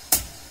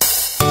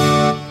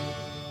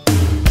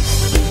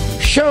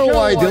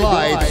 Sherway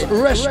Delights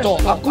Resto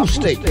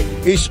Acoustic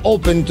is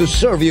open to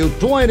serve you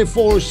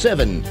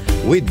 24/7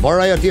 with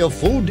variety of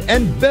food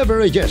and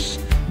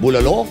beverages.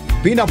 Bulalo,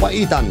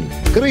 pinapaitan,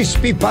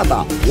 crispy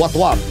pata,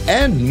 watwat,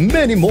 and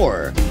many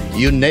more.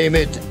 You name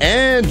it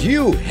and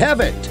you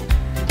have it.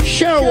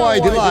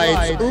 Sherway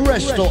Delights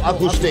Resto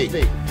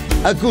Acoustic.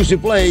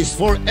 Acoustic place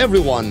for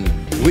everyone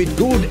with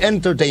good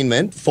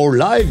entertainment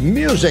for live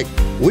music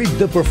with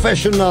the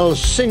professional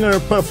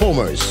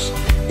singer-performers.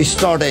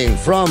 Starting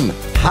from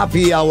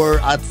happy hour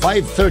at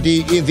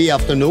 5:30 in the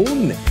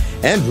afternoon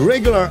and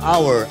regular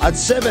hour at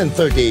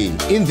 7:30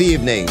 in the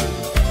evening.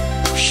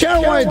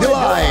 Sherway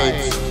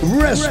Delights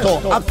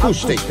Resto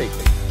Acoustic.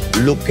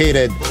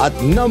 Located at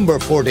number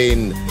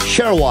 14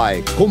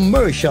 Sherway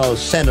Commercial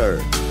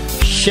Center,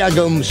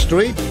 Siagum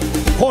Street,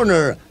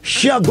 corner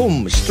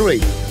Siagum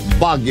Street,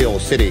 Baguio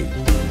City.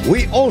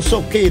 We also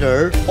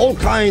cater all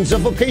kinds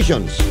of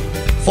occasions.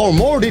 For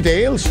more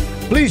details,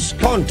 please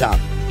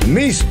contact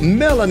Miss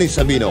Melanie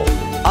Sabino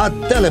at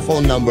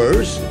telephone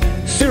numbers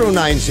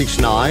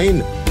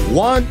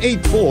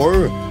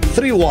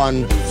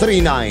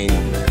 0969-184-3139.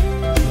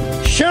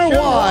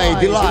 Sherway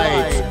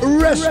Delights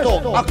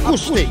Resto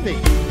Acoustic.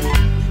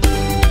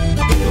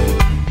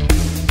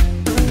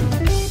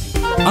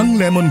 Ang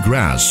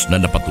lemongrass na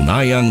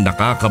napatunayang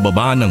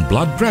nakakababa ng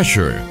blood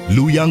pressure,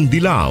 luyang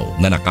dilaw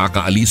na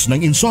nakakaalis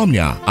ng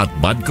insomnia at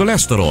bad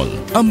cholesterol,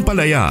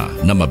 ampalaya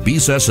na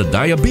mabisa sa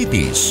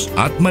diabetes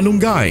at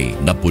malunggay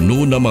na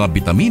puno ng mga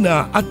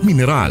bitamina at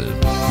mineral.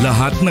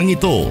 Lahat ng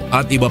ito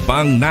at iba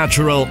pang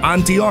natural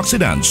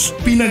antioxidants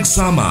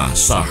pinagsama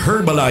sa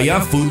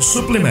Herbalaya Food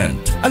Supplement.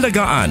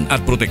 Alagaan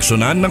at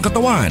proteksyonan ng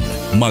katawan.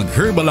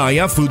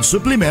 Mag-Herbalaya Food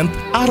Supplement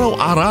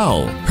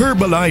araw-araw.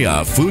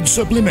 Herbalaya Food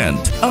Supplement,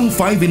 ang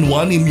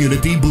 5-in-1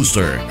 immunity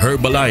booster.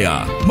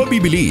 Herbalaya,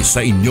 mabibili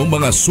sa inyong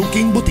mga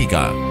suking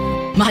butika.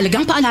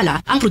 Mahalagang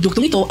paalala, ang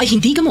produktong ito ay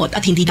hindi gamot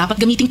at hindi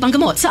dapat gamiting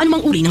panggamot sa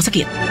anumang uri ng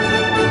sakit.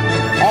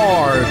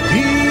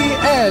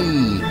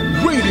 RPN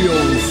Radio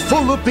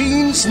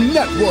Philippines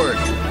Network,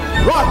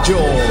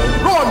 Radyo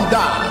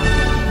Ronda,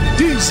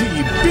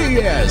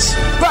 DZBS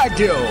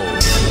Baguio.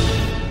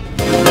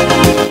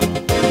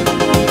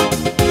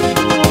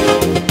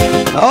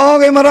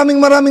 Okay,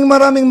 maraming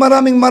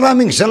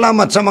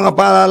salamat sa mga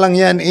paalalang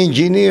yan,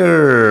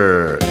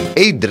 Engineer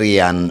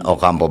Adrian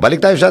Ocampo.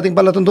 Balik tayo sa ating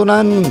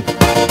palatuntunan.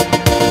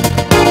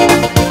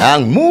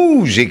 Ang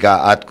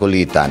musika at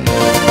kulitan.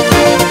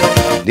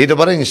 Dito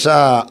pa rin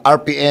sa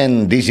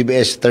RPN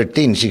DCBS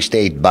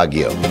 1368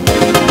 Baguio.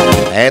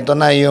 Eto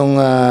na yung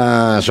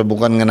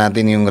subukan nga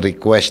natin yung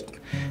request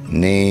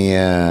ni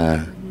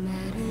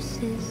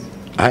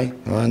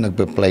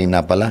nagpe-play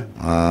na pala.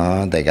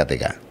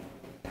 Teka.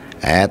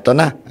 Eto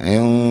na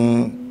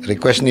yung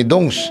request ni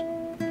Dongs.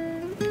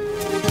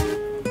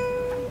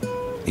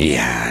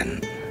 Yan.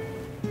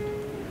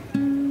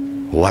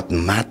 What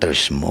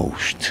matters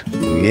most?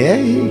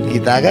 Yay,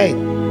 kita guys.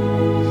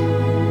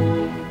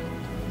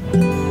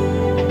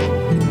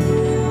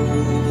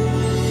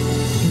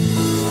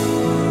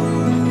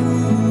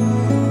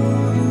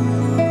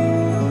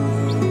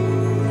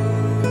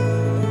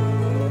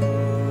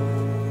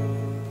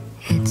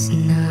 It's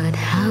not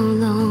how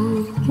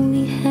long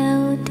we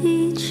held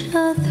each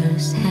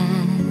other's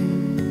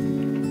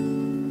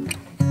hand.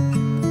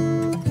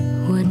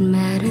 What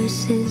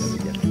matters is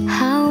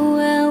how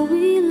well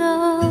we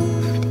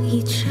loved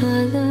each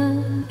other.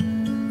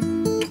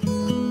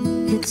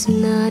 It's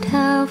not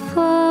how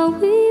far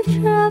we've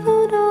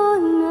traveled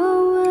on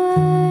our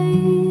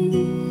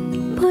way,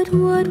 but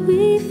what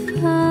we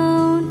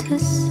found to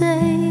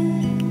say.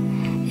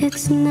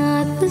 It's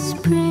not the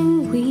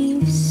spring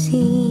we've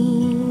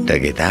seen,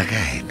 Tagay.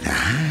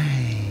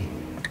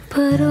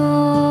 but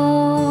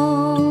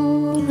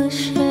all the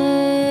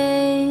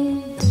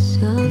shades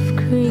of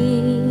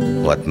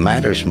green. What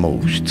matters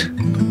most?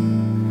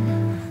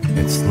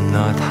 It's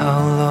not how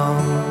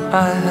long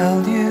I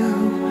held you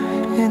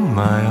in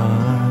my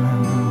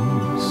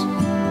arms.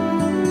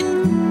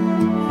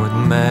 What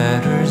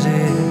matters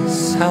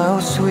is how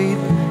sweet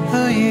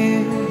the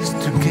years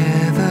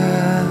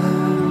together.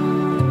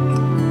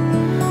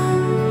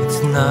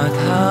 It's not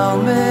how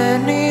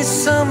many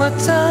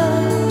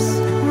summertimes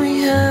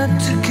we had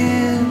to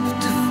give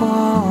to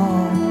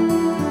fall.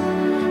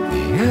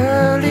 The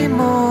early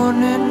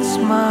morning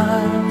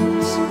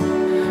smiles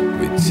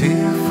we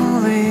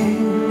tearfully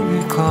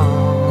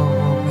recall.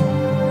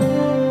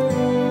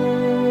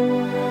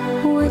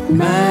 What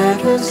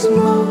matters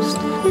most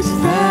is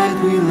that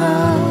we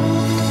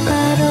loved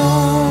at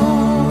all.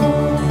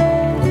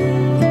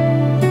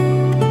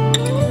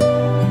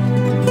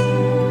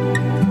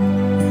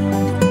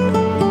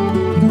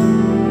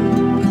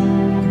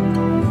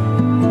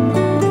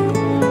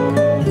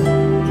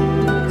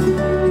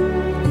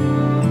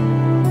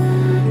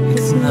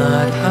 It's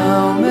not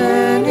how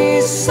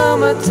many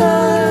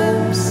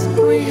summertimes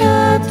we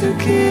had to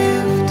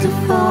give to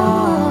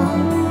fall.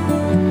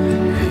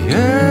 The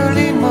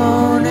early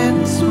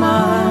morning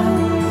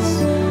smiles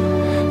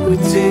we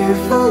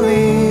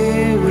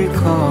tearfully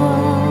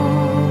recall.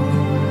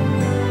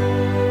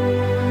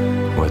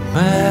 What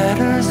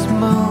matters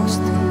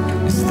most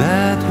is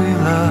that we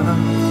love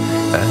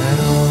at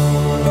all.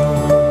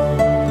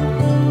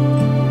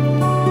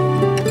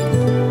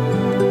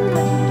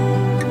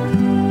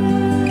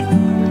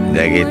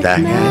 Kita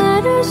What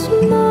matters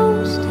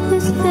most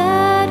is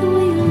that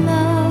we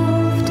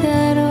loved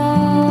at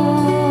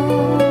all.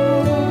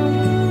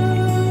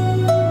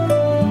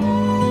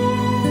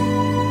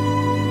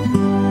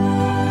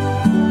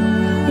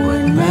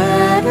 What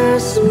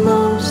matters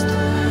most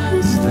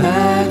is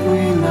that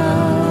we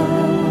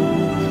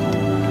loved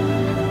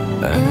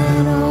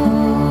at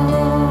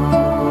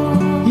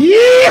all.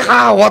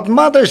 Yeehaw! What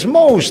matters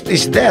most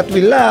is that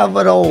we love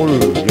it all.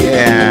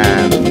 Yeah.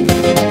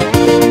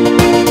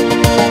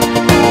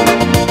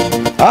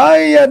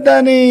 Ay,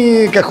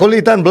 Dani,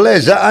 kakulitan,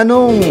 Bleza,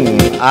 anong?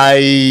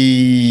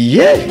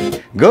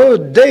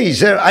 Good day,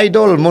 Sir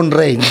Idol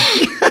Monray.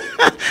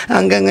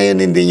 Hanggang ngayon,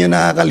 hindi nyo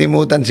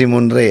nakakalimutan si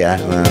Monray,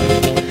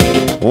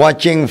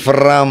 watching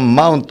from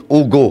Mount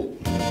Ugo.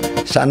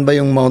 Saan ba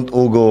yung Mount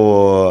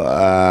Ugo,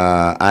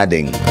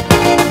 Ading?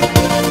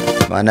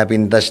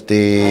 Manapintas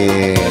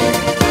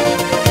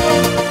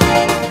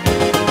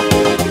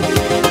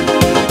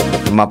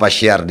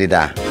mapasyar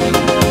dita.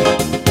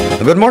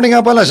 Good morning nga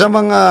pala sa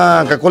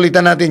mga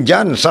kakulitan natin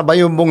dyan sa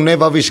Bayumbong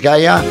Nueva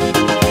Vizcaya.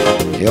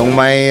 Yung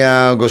may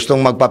gustong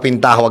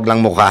magpapinta, wag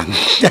lang mukha.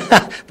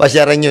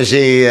 Pasyaran nyo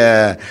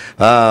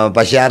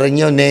pasyaran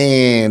nyo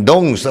ni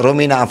Dongs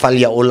Romina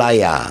Afalia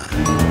Olaya.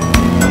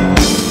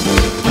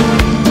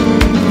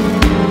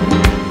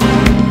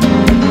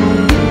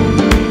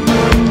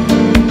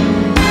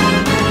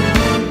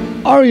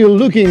 Are you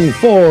looking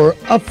for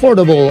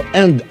affordable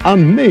and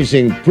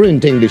amazing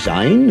printing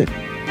design?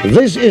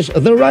 This is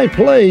the right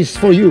place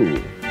for you.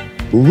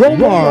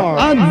 Romar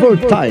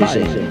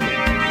Advertising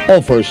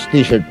offers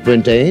t-shirt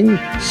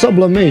printing,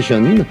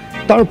 sublimation,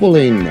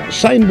 tarpaulin,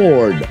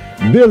 signboard,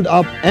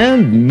 build-up,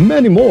 and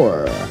many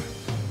more.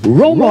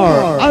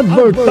 Romar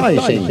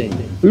Advertising,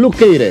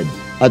 located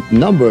at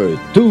number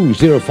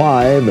 205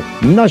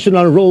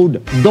 National Road,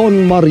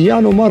 Don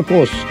Mariano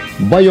Marcos,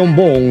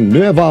 Bayombong,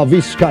 Nueva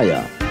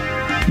Vizcaya.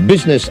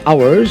 Business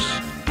hours,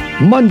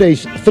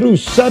 Mondays through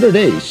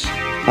Saturdays,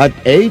 at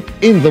 8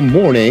 in the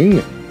morning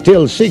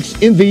till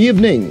 6 in the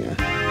evening.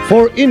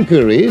 For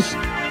inquiries,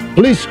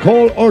 please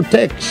call or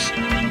text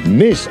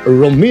Miss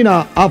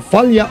Romina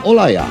Afalia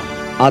Olaya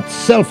at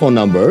cell phone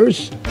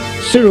numbers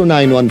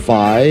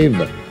 0915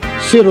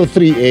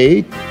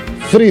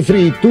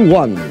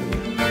 0917-038-3321.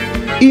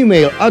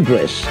 Email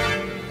address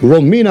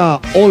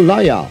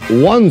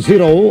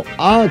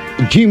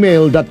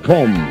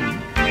rominaolaya10@gmail.com.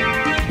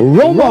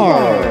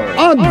 Romar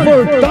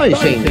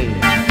Advertising.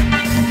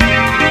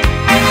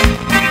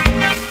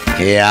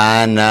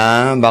 Yan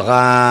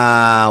baka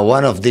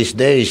one of these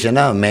days,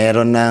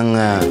 meron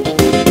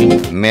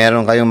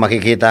kayong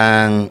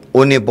makikitang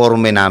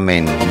uniforme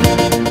namin.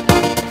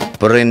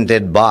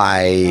 Printed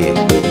by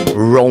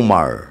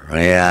Romar.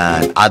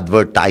 Ayan,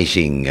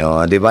 advertising.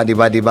 O, di ba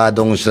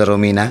dong sa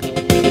Romina?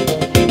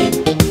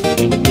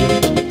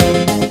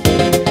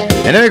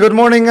 Anyway, good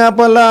morning nga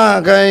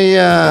pala kay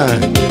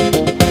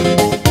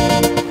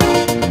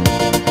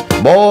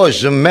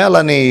Boss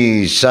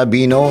Melanie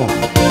Sabino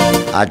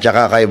at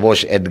saka kay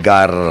Boss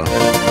Edgar.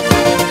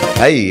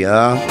 Ay,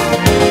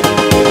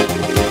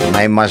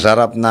 may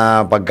masarap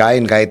na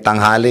pagkain kahit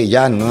tanghali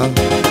dyan.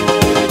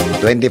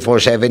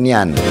 24/7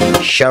 yan.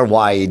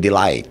 Sharwai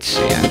Delights.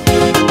 Yan.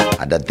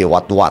 Ada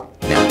tiwat-wat.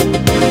 Yan.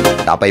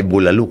 Tapay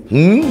bulalo.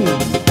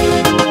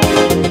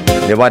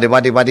 Diba?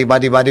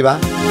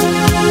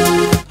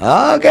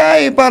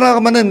 Okay, para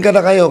kamanan ka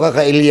na kayo,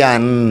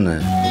 kakailian.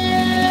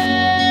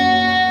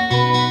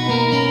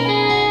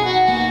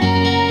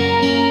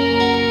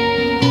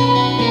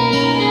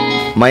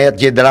 Mayat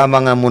di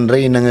drama nga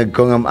munray nangag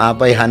ko ngam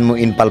apay han mo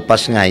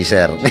inpalpas nga,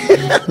 sir.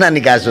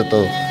 Nanikaso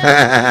to.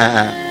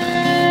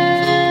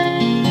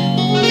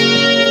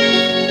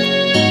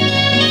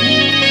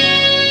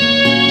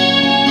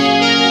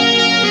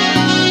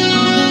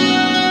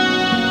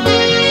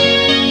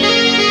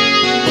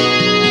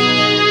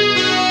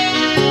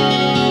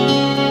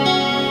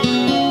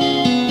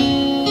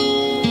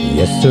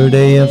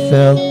 Yesterday I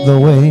felt the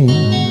wind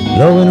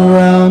blowing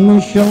around my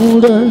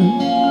shoulder.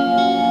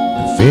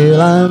 I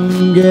feel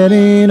I'm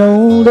getting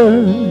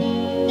older.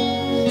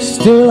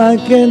 Still I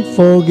can't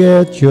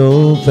forget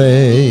your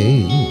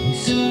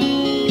face.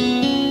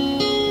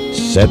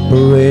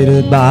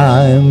 Separated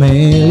by a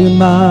million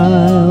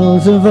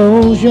miles of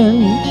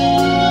ocean,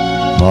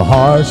 my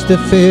heart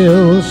still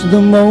feels the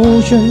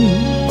motion,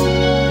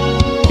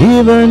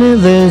 even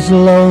in this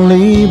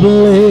lonely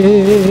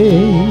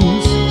place.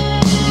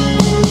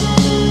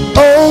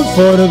 Old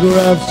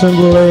photographs and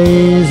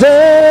blazes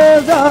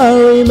I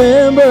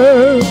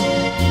remember,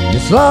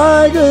 it's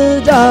like a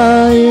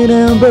dying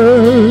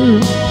ember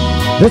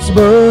that's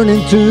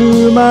burning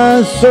to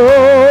my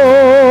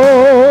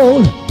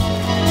soul.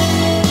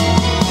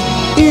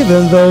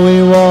 Even though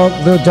we walk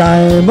the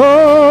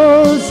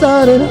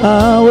diamond-sided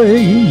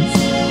highways,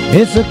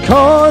 it's the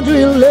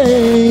country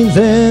lanes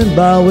and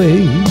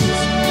byways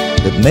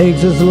that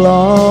makes us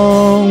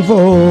long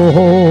for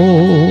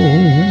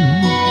home.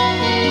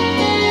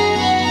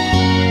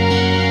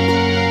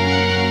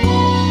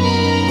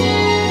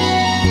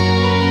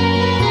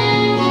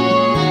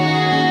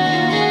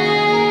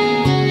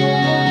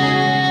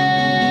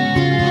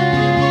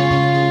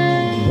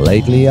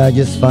 Lately I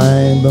just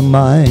find my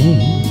mind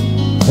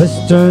has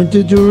turned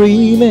to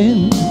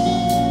dreaming,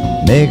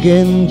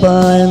 making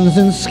plans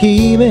and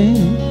scheming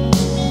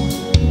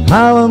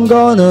how I'm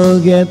gonna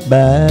get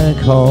back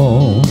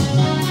home.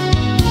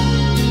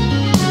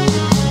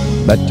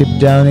 But deep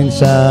down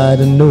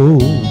inside I know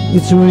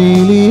it's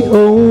really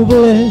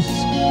hopeless.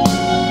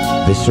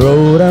 This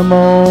road I'm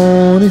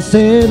on is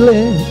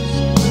endless.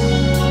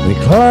 We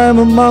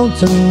climb the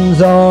mountains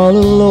all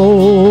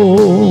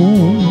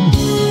alone.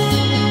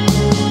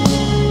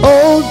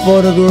 Old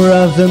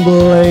photographs and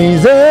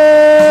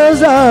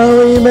blazes I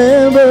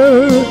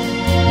remember,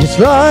 it's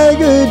like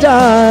a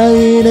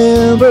dying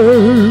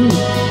ember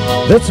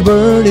that's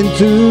burning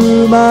to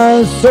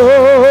my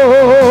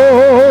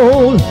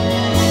soul.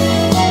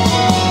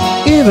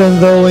 Even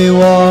though we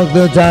walk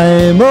the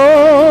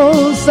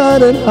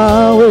diamond-sided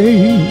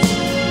highways,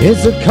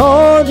 it's the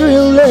country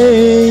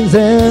lanes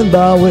and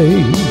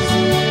byways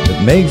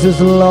that makes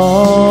us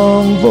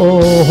long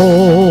for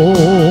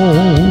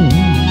home.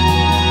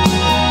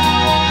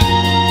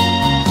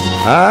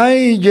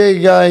 Ay,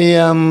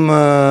 jayam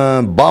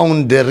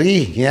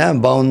boundary,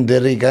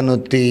 boundary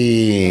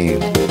kanuti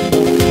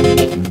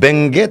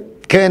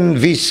Benguet ken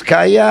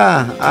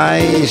Vizcaya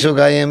ay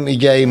sugayam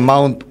ijay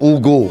Mount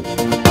Ugo.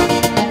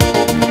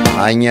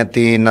 Anya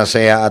ti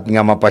nasaya at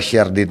nga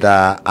mapasyar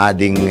dita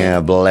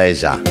ading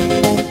beleza.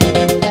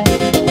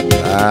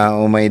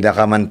 Umayda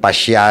ka man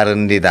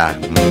pasyaran dita.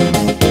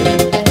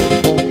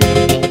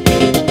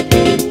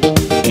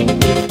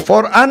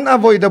 For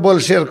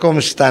unavoidable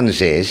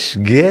circumstances,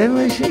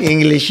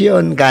 English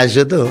yon,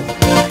 kaso to.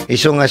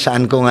 Iso nga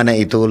saan ko nga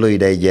naituloy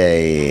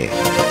dahil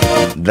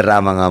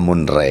drama nga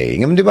munray.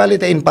 Ngam di ba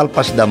lita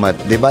inpalpas damat?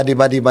 Di ba?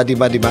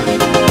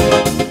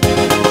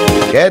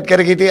 Kahit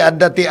karikiti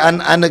at datian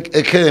anak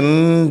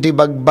ikin di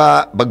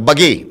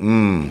bagbagi.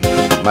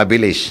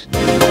 Mabilis.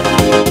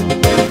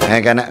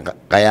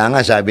 Kaya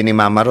nga sabi ni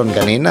Mama Ron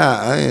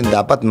kanina,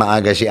 dapat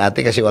maaga si ate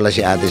kasi wala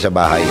si ate sa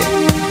bahay.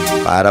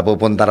 Para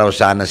pupunta raw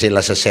sana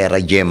sila sa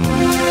Sera Gem.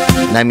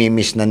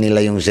 Namimiss na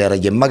nila yung Sera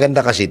Gem.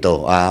 Maganda kasi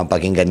ito.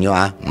 Pakinggan nyo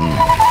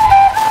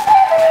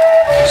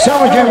Sa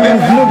Sarajim and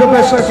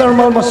Nugabes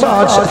Thermal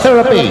Massage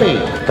Therapy.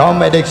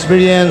 Come and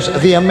experience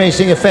the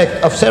amazing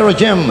effect of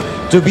Sarajim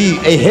to be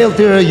a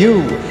healthier you,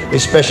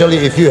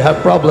 especially if you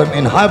have problem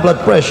in high blood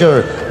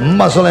pressure,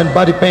 muscle and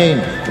body pain,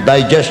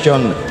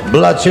 digestion,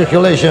 blood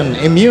circulation,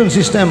 immune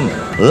system,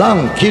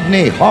 lung,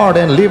 kidney, heart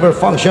and liver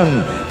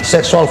function,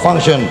 sexual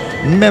function,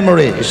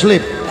 memory,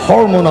 sleep,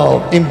 hormonal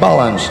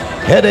imbalance,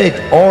 headache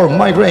or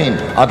migraine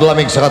at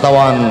lamig sa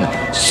katawan.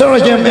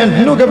 Sarajim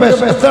and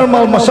Nugabes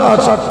Thermal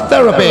Massage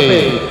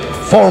Therapy.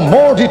 For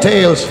more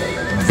details,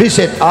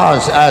 visit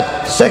us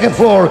at 2nd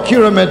floor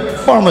Pyramid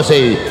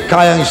Pharmacy,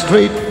 Kayang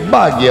Street,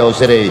 Baguio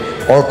City,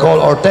 or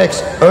call or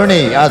text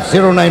Ernie at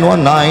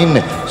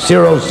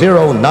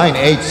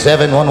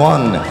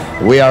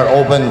 0919-0098-711. We are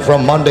open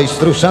from Mondays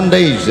through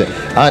Sundays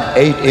at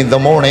 8 in the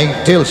morning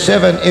till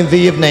 7 in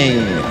the evening.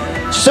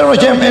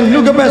 Sarajim and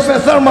Nugabes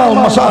Thermal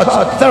Massage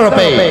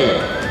Therapy.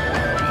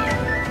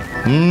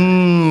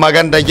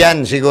 Maganda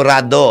dyan,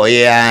 sigurado.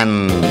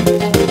 Yan.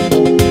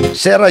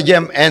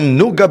 Sarajim and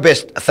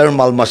Nugabes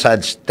Thermal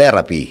Massage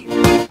Therapy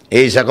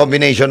is a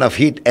combination of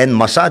heat and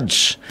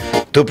massage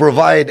to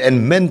provide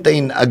and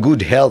maintain a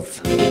good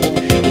health.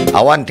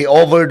 Awanti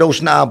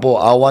overdose na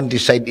po, awanti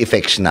side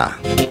effects na.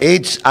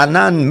 It's a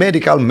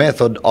non-medical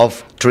method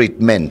of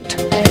treatment.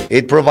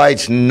 It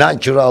provides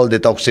natural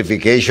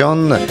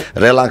detoxification,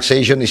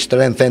 relaxation,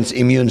 strengthens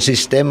immune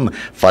system,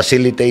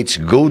 facilitates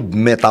good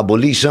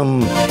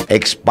metabolism,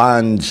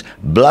 expands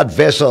blood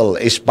vessel,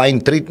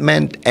 spine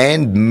treatment,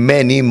 and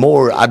many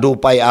more.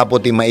 Adupay apo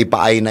ti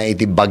maipaay na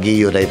iti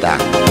Baguio dayta.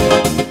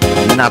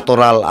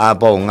 Natural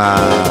apo nga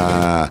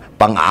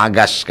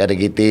pangagas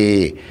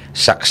kadagiti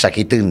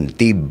saksakitin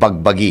ti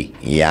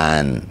bagbagi.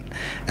 Yan.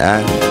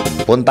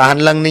 Puntahan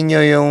lang ninyo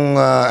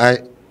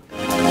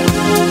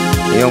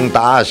yung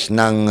taas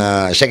ng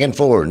second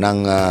floor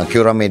ng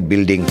Pyramid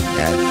Building.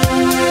 Yan.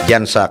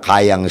 Diyan sa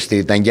Kayang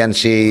Street. Nandiyan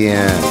si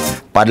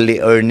Padli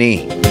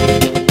Ernie.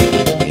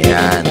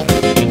 Yan.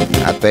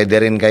 At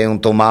pwede rin kayong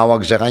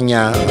tumawag sa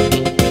kanya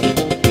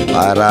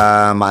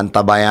para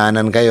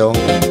maantabayanan kayo.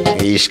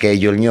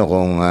 I-schedule nyo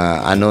kung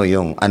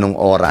anong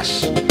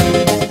oras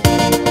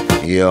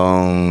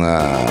yung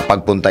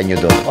pagpunta nyo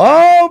doon.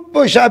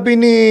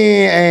 Sabi ni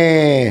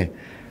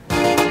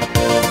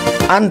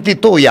Auntie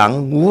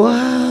Tuyang, wow,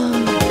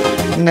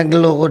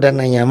 nagloko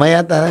na niya.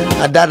 Mayata,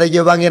 adada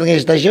nyo bangir ng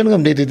istasyon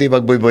kung dito iti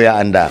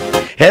pagbuyboyaan da.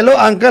 Hello,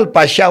 uncle,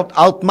 pa-shout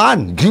out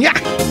man.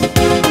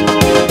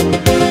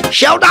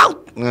 Shout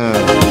out!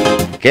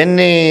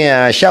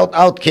 Shout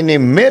out kini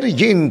Mary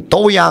Jean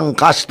Tuyang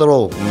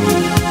Castro.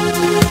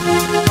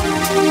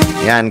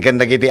 Yan,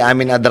 kanda kiti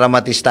amin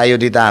adramatis tayo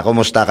dita.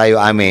 Kumusta kayo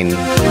amin?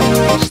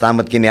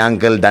 Stamot kini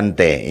Uncle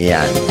Dante.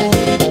 Yan.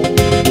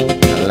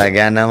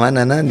 Talaga naman,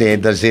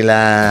 dito sila.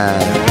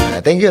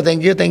 Thank you.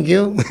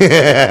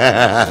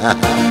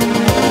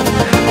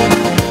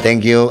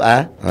 Thank you,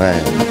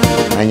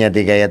 Anya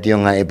ti kayat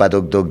yung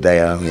ipatugtog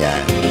tayo.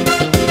 Yan.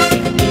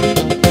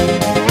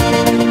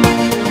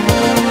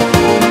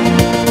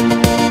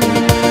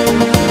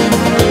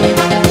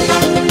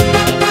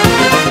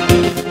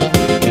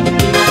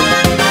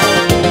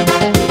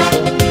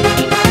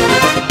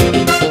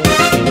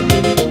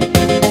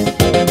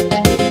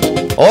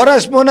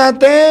 Oras po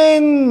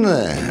natin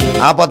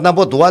 48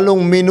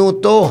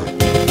 minuto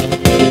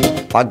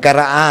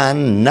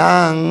pagkaraan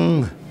ng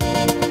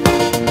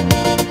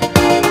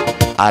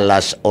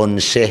alas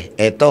 11.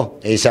 Ito,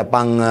 isa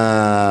pang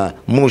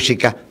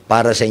musika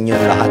para sa inyo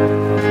lahat.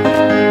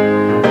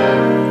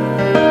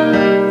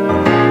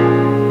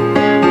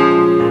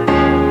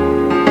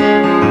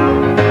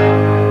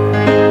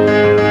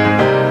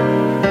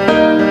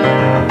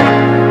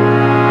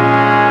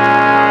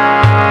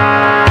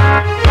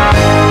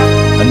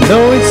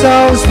 Know it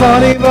sounds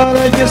funny, but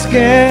I just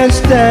can't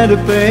stand the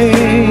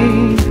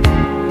pain.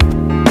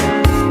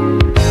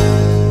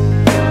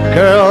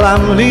 Girl,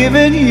 I'm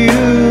leaving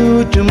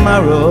you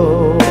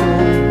tomorrow.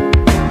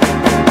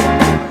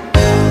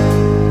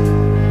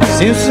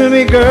 Seems to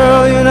me,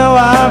 girl, you know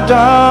I've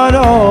done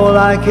all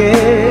I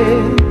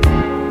can.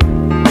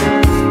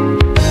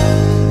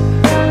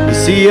 You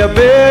see, I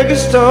begged,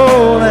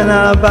 stole, and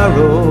I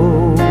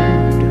borrowed.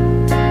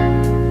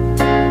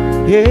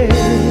 Yeah.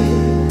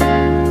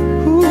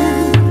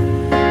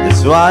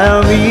 That's why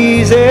I'm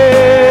easy.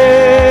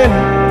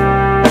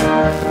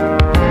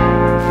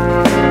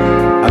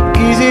 I'm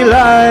easy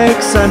like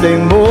Sunday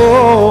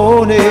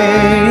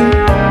morning.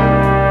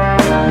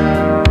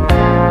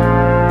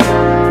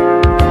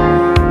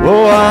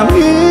 Oh, I'm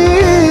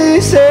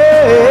easy.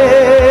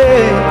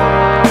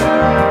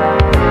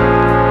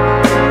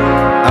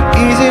 I'm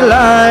easy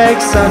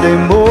like Sunday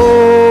morning.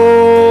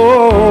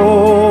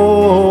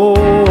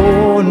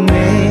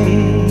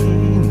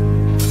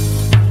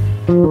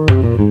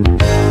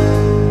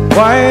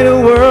 Why in the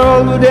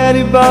world would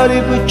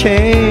anybody put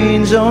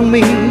chains on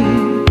me?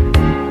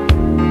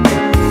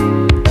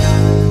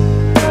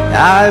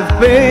 I've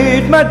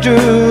paid my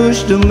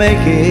dues to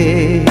make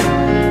it.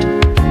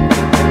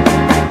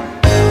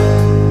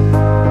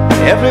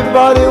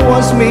 Everybody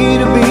wants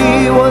me to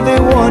be what they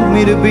want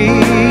me to be.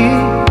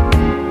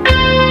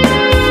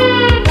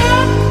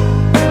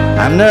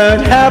 I'm not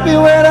happy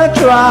when I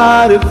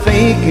try to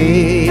fake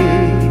it.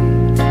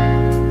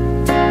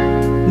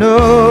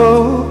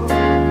 No,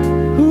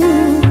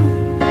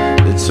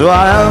 that's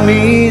why I'm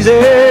easy.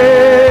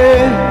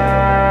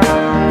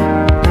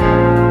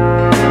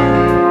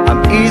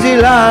 I'm easy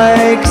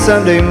like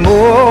Sunday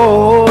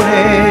morning.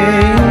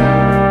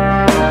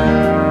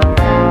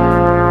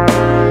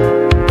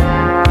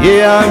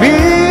 Yeah, I'm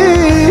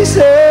easy.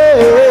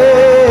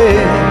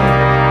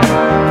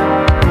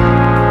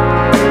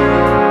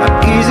 I'm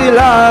easy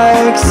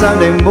like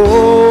Sunday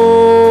morning.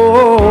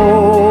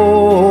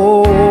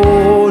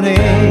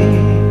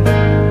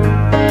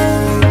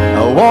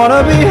 I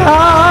wanna be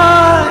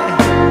high,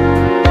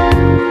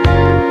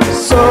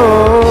 so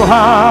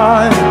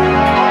high.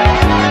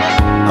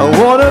 I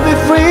wanna be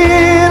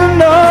free to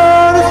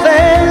know the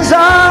things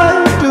I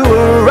do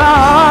are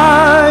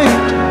right.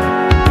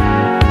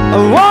 I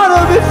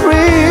wanna be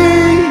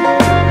free,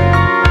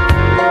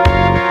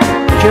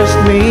 just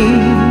me.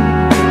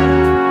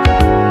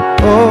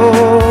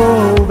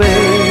 Oh, babe.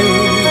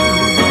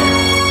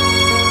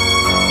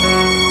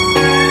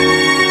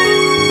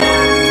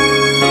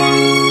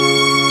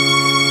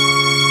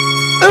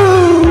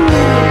 Ooh.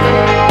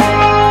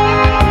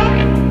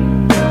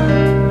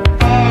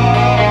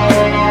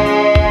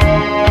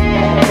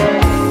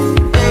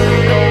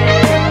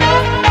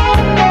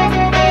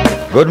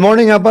 Good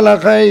morning nga pala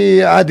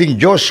kay ating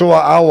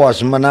Joshua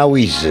Awas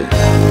Manawis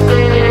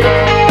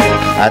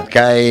at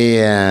kay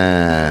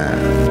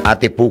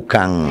Ate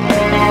Pukang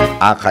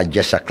Aka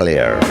Jessa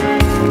Claire.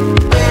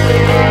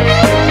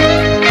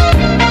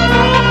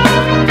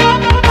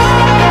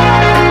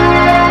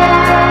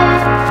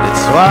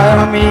 That's why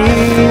I'm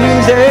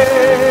easy.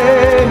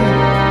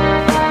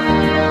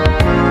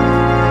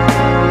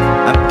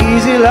 I'm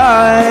easy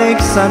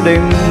like Sunday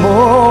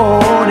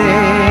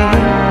morning.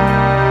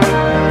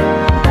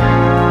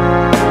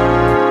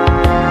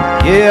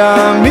 Yeah,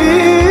 I'm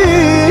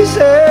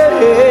easy.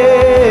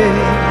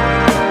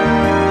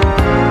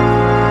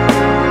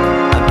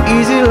 I'm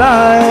easy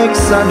like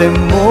Sunday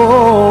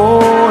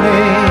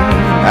morning.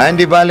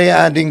 Hindi bali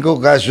ading ko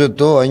kaso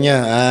to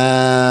anya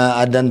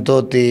adan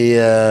to ti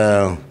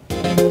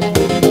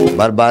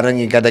barbarang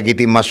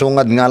ikadagiti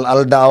masungad ngal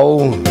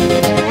aldaw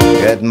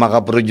ket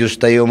makaproduce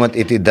tayo mat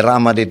iti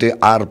drama dito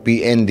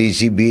RPN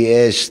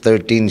DCBS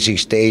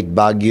 1368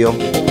 Baguio.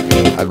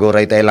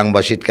 Agoray tayo lang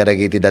basit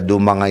kadagiti dadu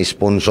mga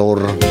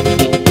sponsor.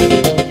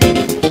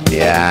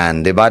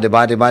 Yan, di ba?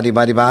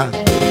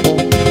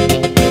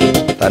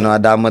 Tano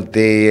adamat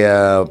ti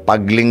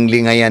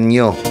paglinglingayan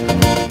nyo.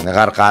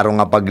 Nakarkaro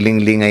nga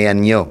paglinglingayan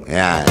nyo.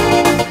 Yan.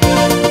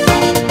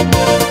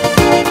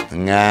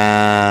 Nga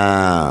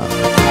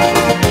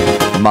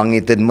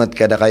mangitid mo't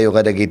kada kayo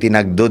kadagiti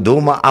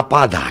nagduduma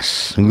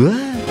apadas.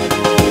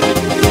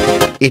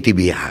 Iti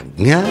biyag.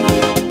 Nga.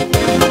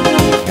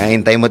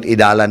 Ngayon tayo mo't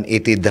idalan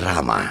iti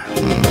drama.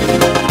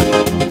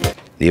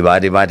 Diba?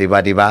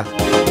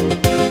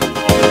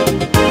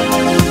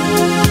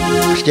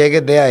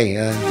 Check it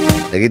day.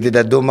 Dagiti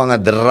dadu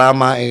mga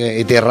drama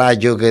iti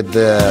radyo ket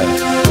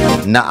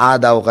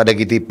naadaw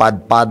kadagiti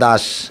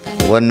padpadas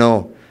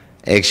wano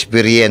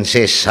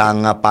experiences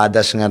sang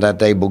padas nga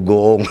datay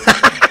bugoong.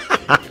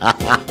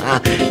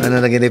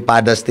 Ano naging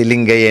padas ti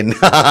Lingayen.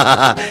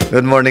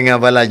 Good morning nga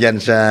pala dyan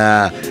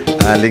sa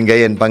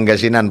Lingayen,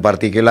 Pangasinan,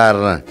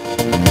 particular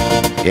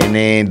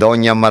ini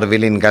Doña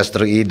Marvelin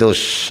Castro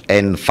Idos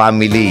and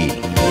family.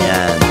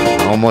 Yan.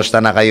 Kumusta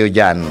na kayo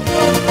dyan?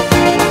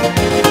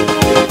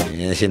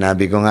 Yan,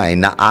 sinabi ko nga,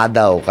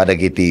 naadaw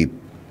kadagiti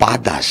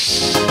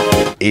padas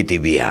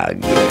iti biyag.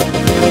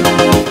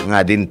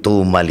 Nga din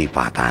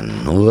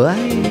tumalipatan.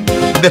 Uy,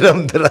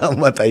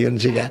 drama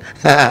tayon siya.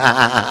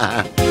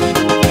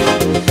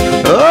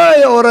 Uy,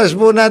 oras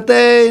po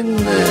natin.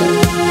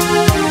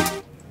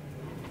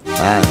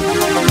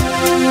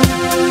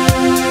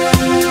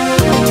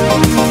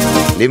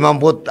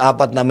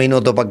 54 na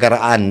minuto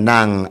pagkaraan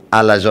ng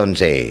alas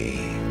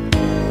 11.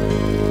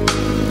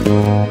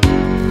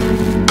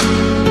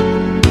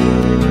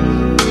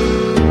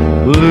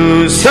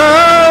 Loose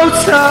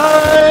outside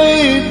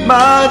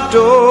my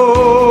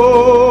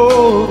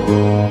door,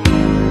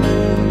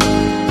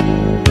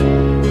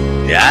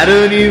 I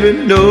don't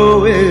even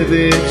know if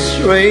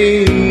it's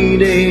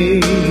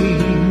raining,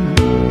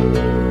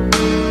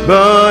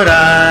 but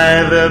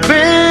I've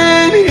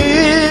been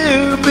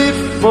here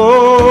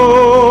before.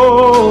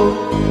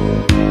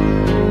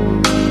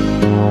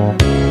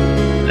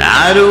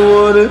 I don't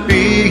want to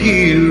be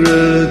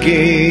here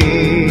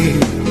again.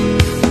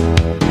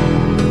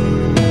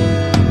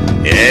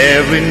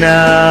 Every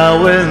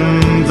now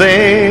and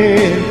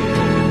then,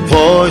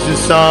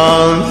 voices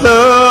on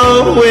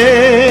the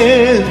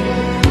wind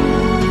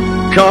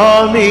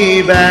call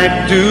me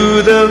back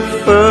to the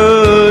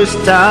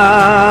first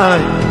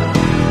time.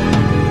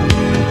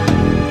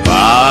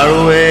 Far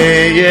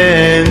away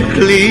and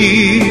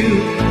clear,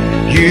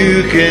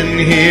 you can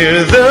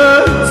hear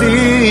the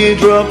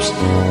teardrops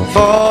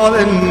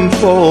falling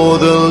for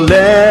the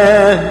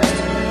last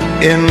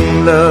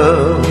in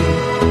love.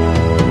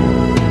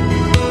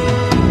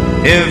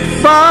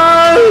 if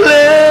I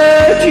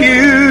let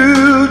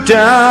you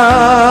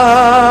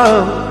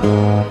down.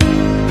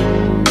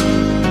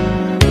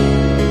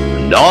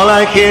 And all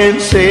I can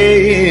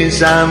say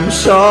is I'm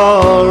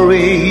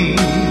sorry.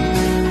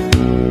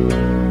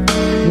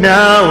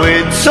 Now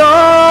it's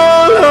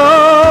all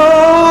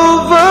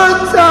over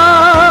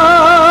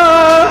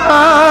town,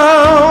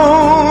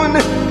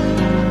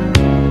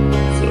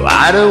 so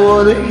I don't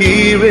want to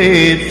hear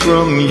it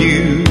from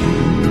you.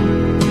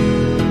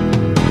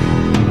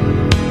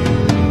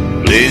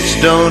 Please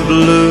don't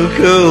look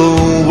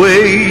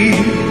away.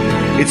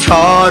 It's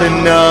hard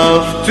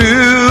enough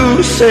to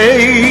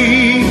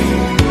say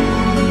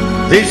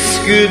this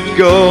could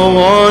go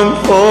on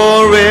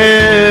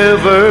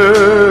forever.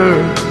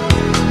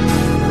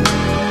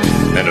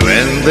 And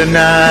when the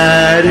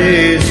night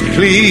is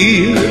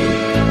clear,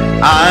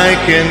 I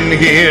can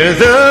hear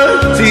the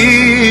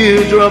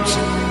teardrops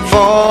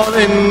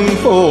falling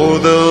for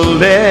the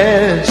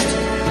last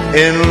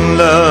in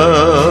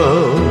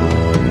love.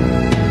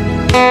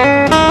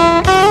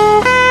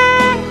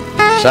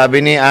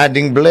 Sabi ni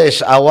Ading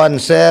Bless, awan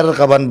sir,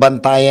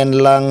 kabanbantayan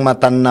lang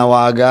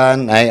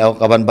matanawagan, ay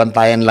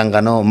kabanbantayan lang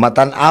kano,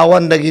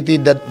 matanawan dagiti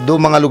do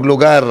mga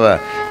luglugar,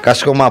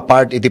 kas kung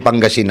part iti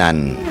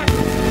Pangasinan.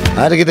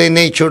 Ada kita yung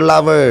nature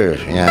lover.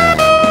 Yan.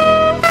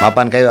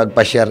 Mapan kayo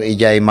agpa-share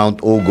ijay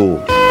Mount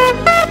Ugo.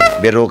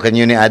 Biro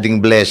kanyo ni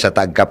Ading Bless sa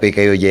tagkape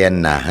kayo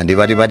diyan na. Di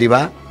ba?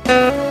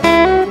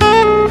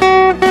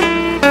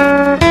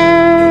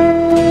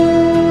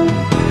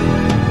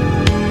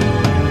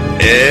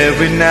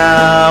 Every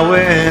now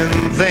and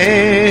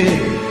then,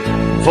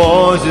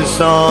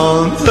 voices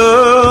on the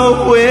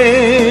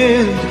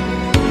wind.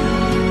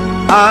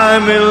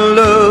 I'm in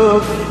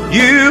love,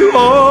 you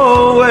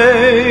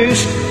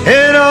always,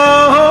 and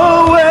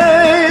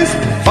always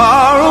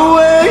far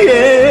away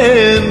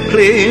and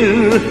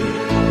clear.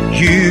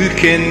 You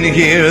can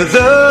hear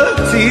the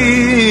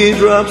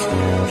teardrops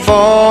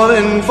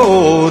falling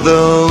for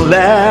the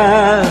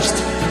last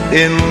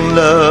in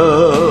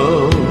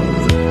love,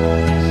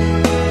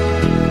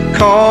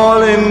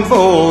 calling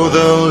for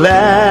the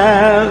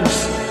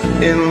last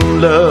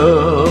in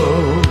love.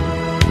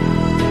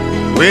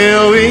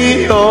 Will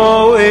we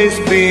always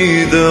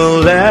be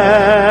the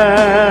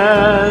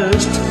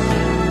last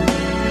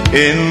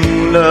in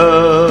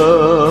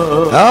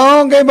love?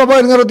 Okay,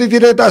 babae nga roti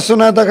tireta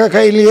sunata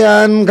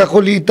kakailian,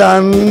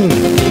 kakulitan.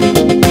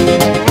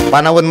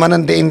 Panawon man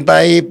ang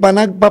tiintay,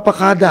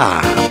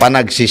 panagpapakada,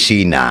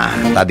 panagsisina.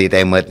 Tadi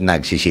tayo mo't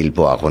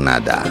nagsisilpo ako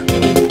nada.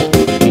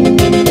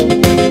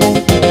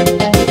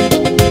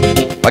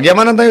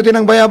 Pagyamanan tayo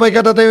tinang bayabay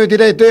kada tayo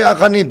ito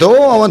akan ito.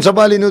 Awan sa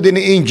bali no din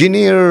ni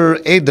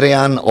Engineer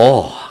Adrian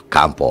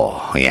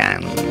Campo.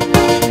 Yan.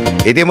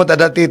 Iti mo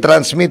tadati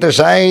transmitter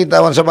site.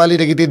 Awan sa bali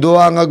nagiti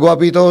dua nga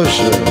guwapitos.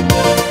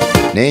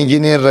 Ni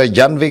Engineer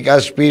Janvic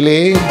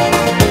Aspili.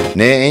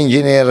 Ni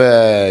Engineer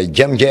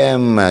Jem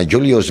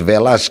Julius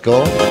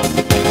Velasco.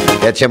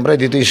 At siyempre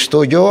dito yung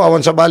studio.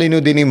 Awan sa bali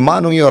no din ni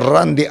Manong yung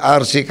Randy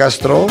R.C.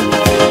 Castro.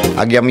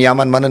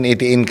 Agyamyaman manon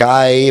itiin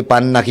kay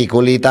pan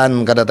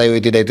nakikulitan kada tayo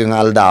iti dayto nga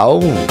aldaw.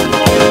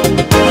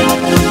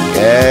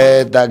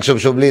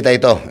 Tagsubsubli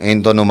tayo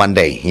into no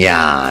Monday.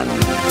 Yan.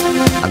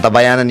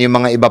 Antabayanan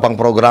yung mga iba pang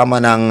programa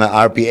ng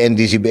RPN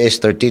DCBS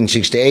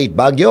 1368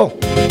 Baguio.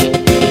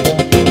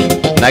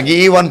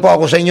 Nag-iiwan po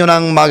ako sa inyo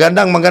ng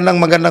magandang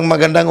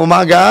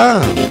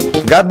umaga.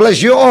 God bless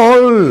you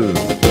all.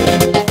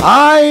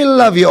 I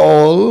love you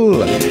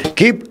all.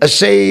 Keep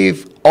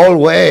safe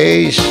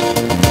always.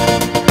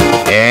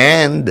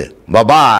 And bye-bye.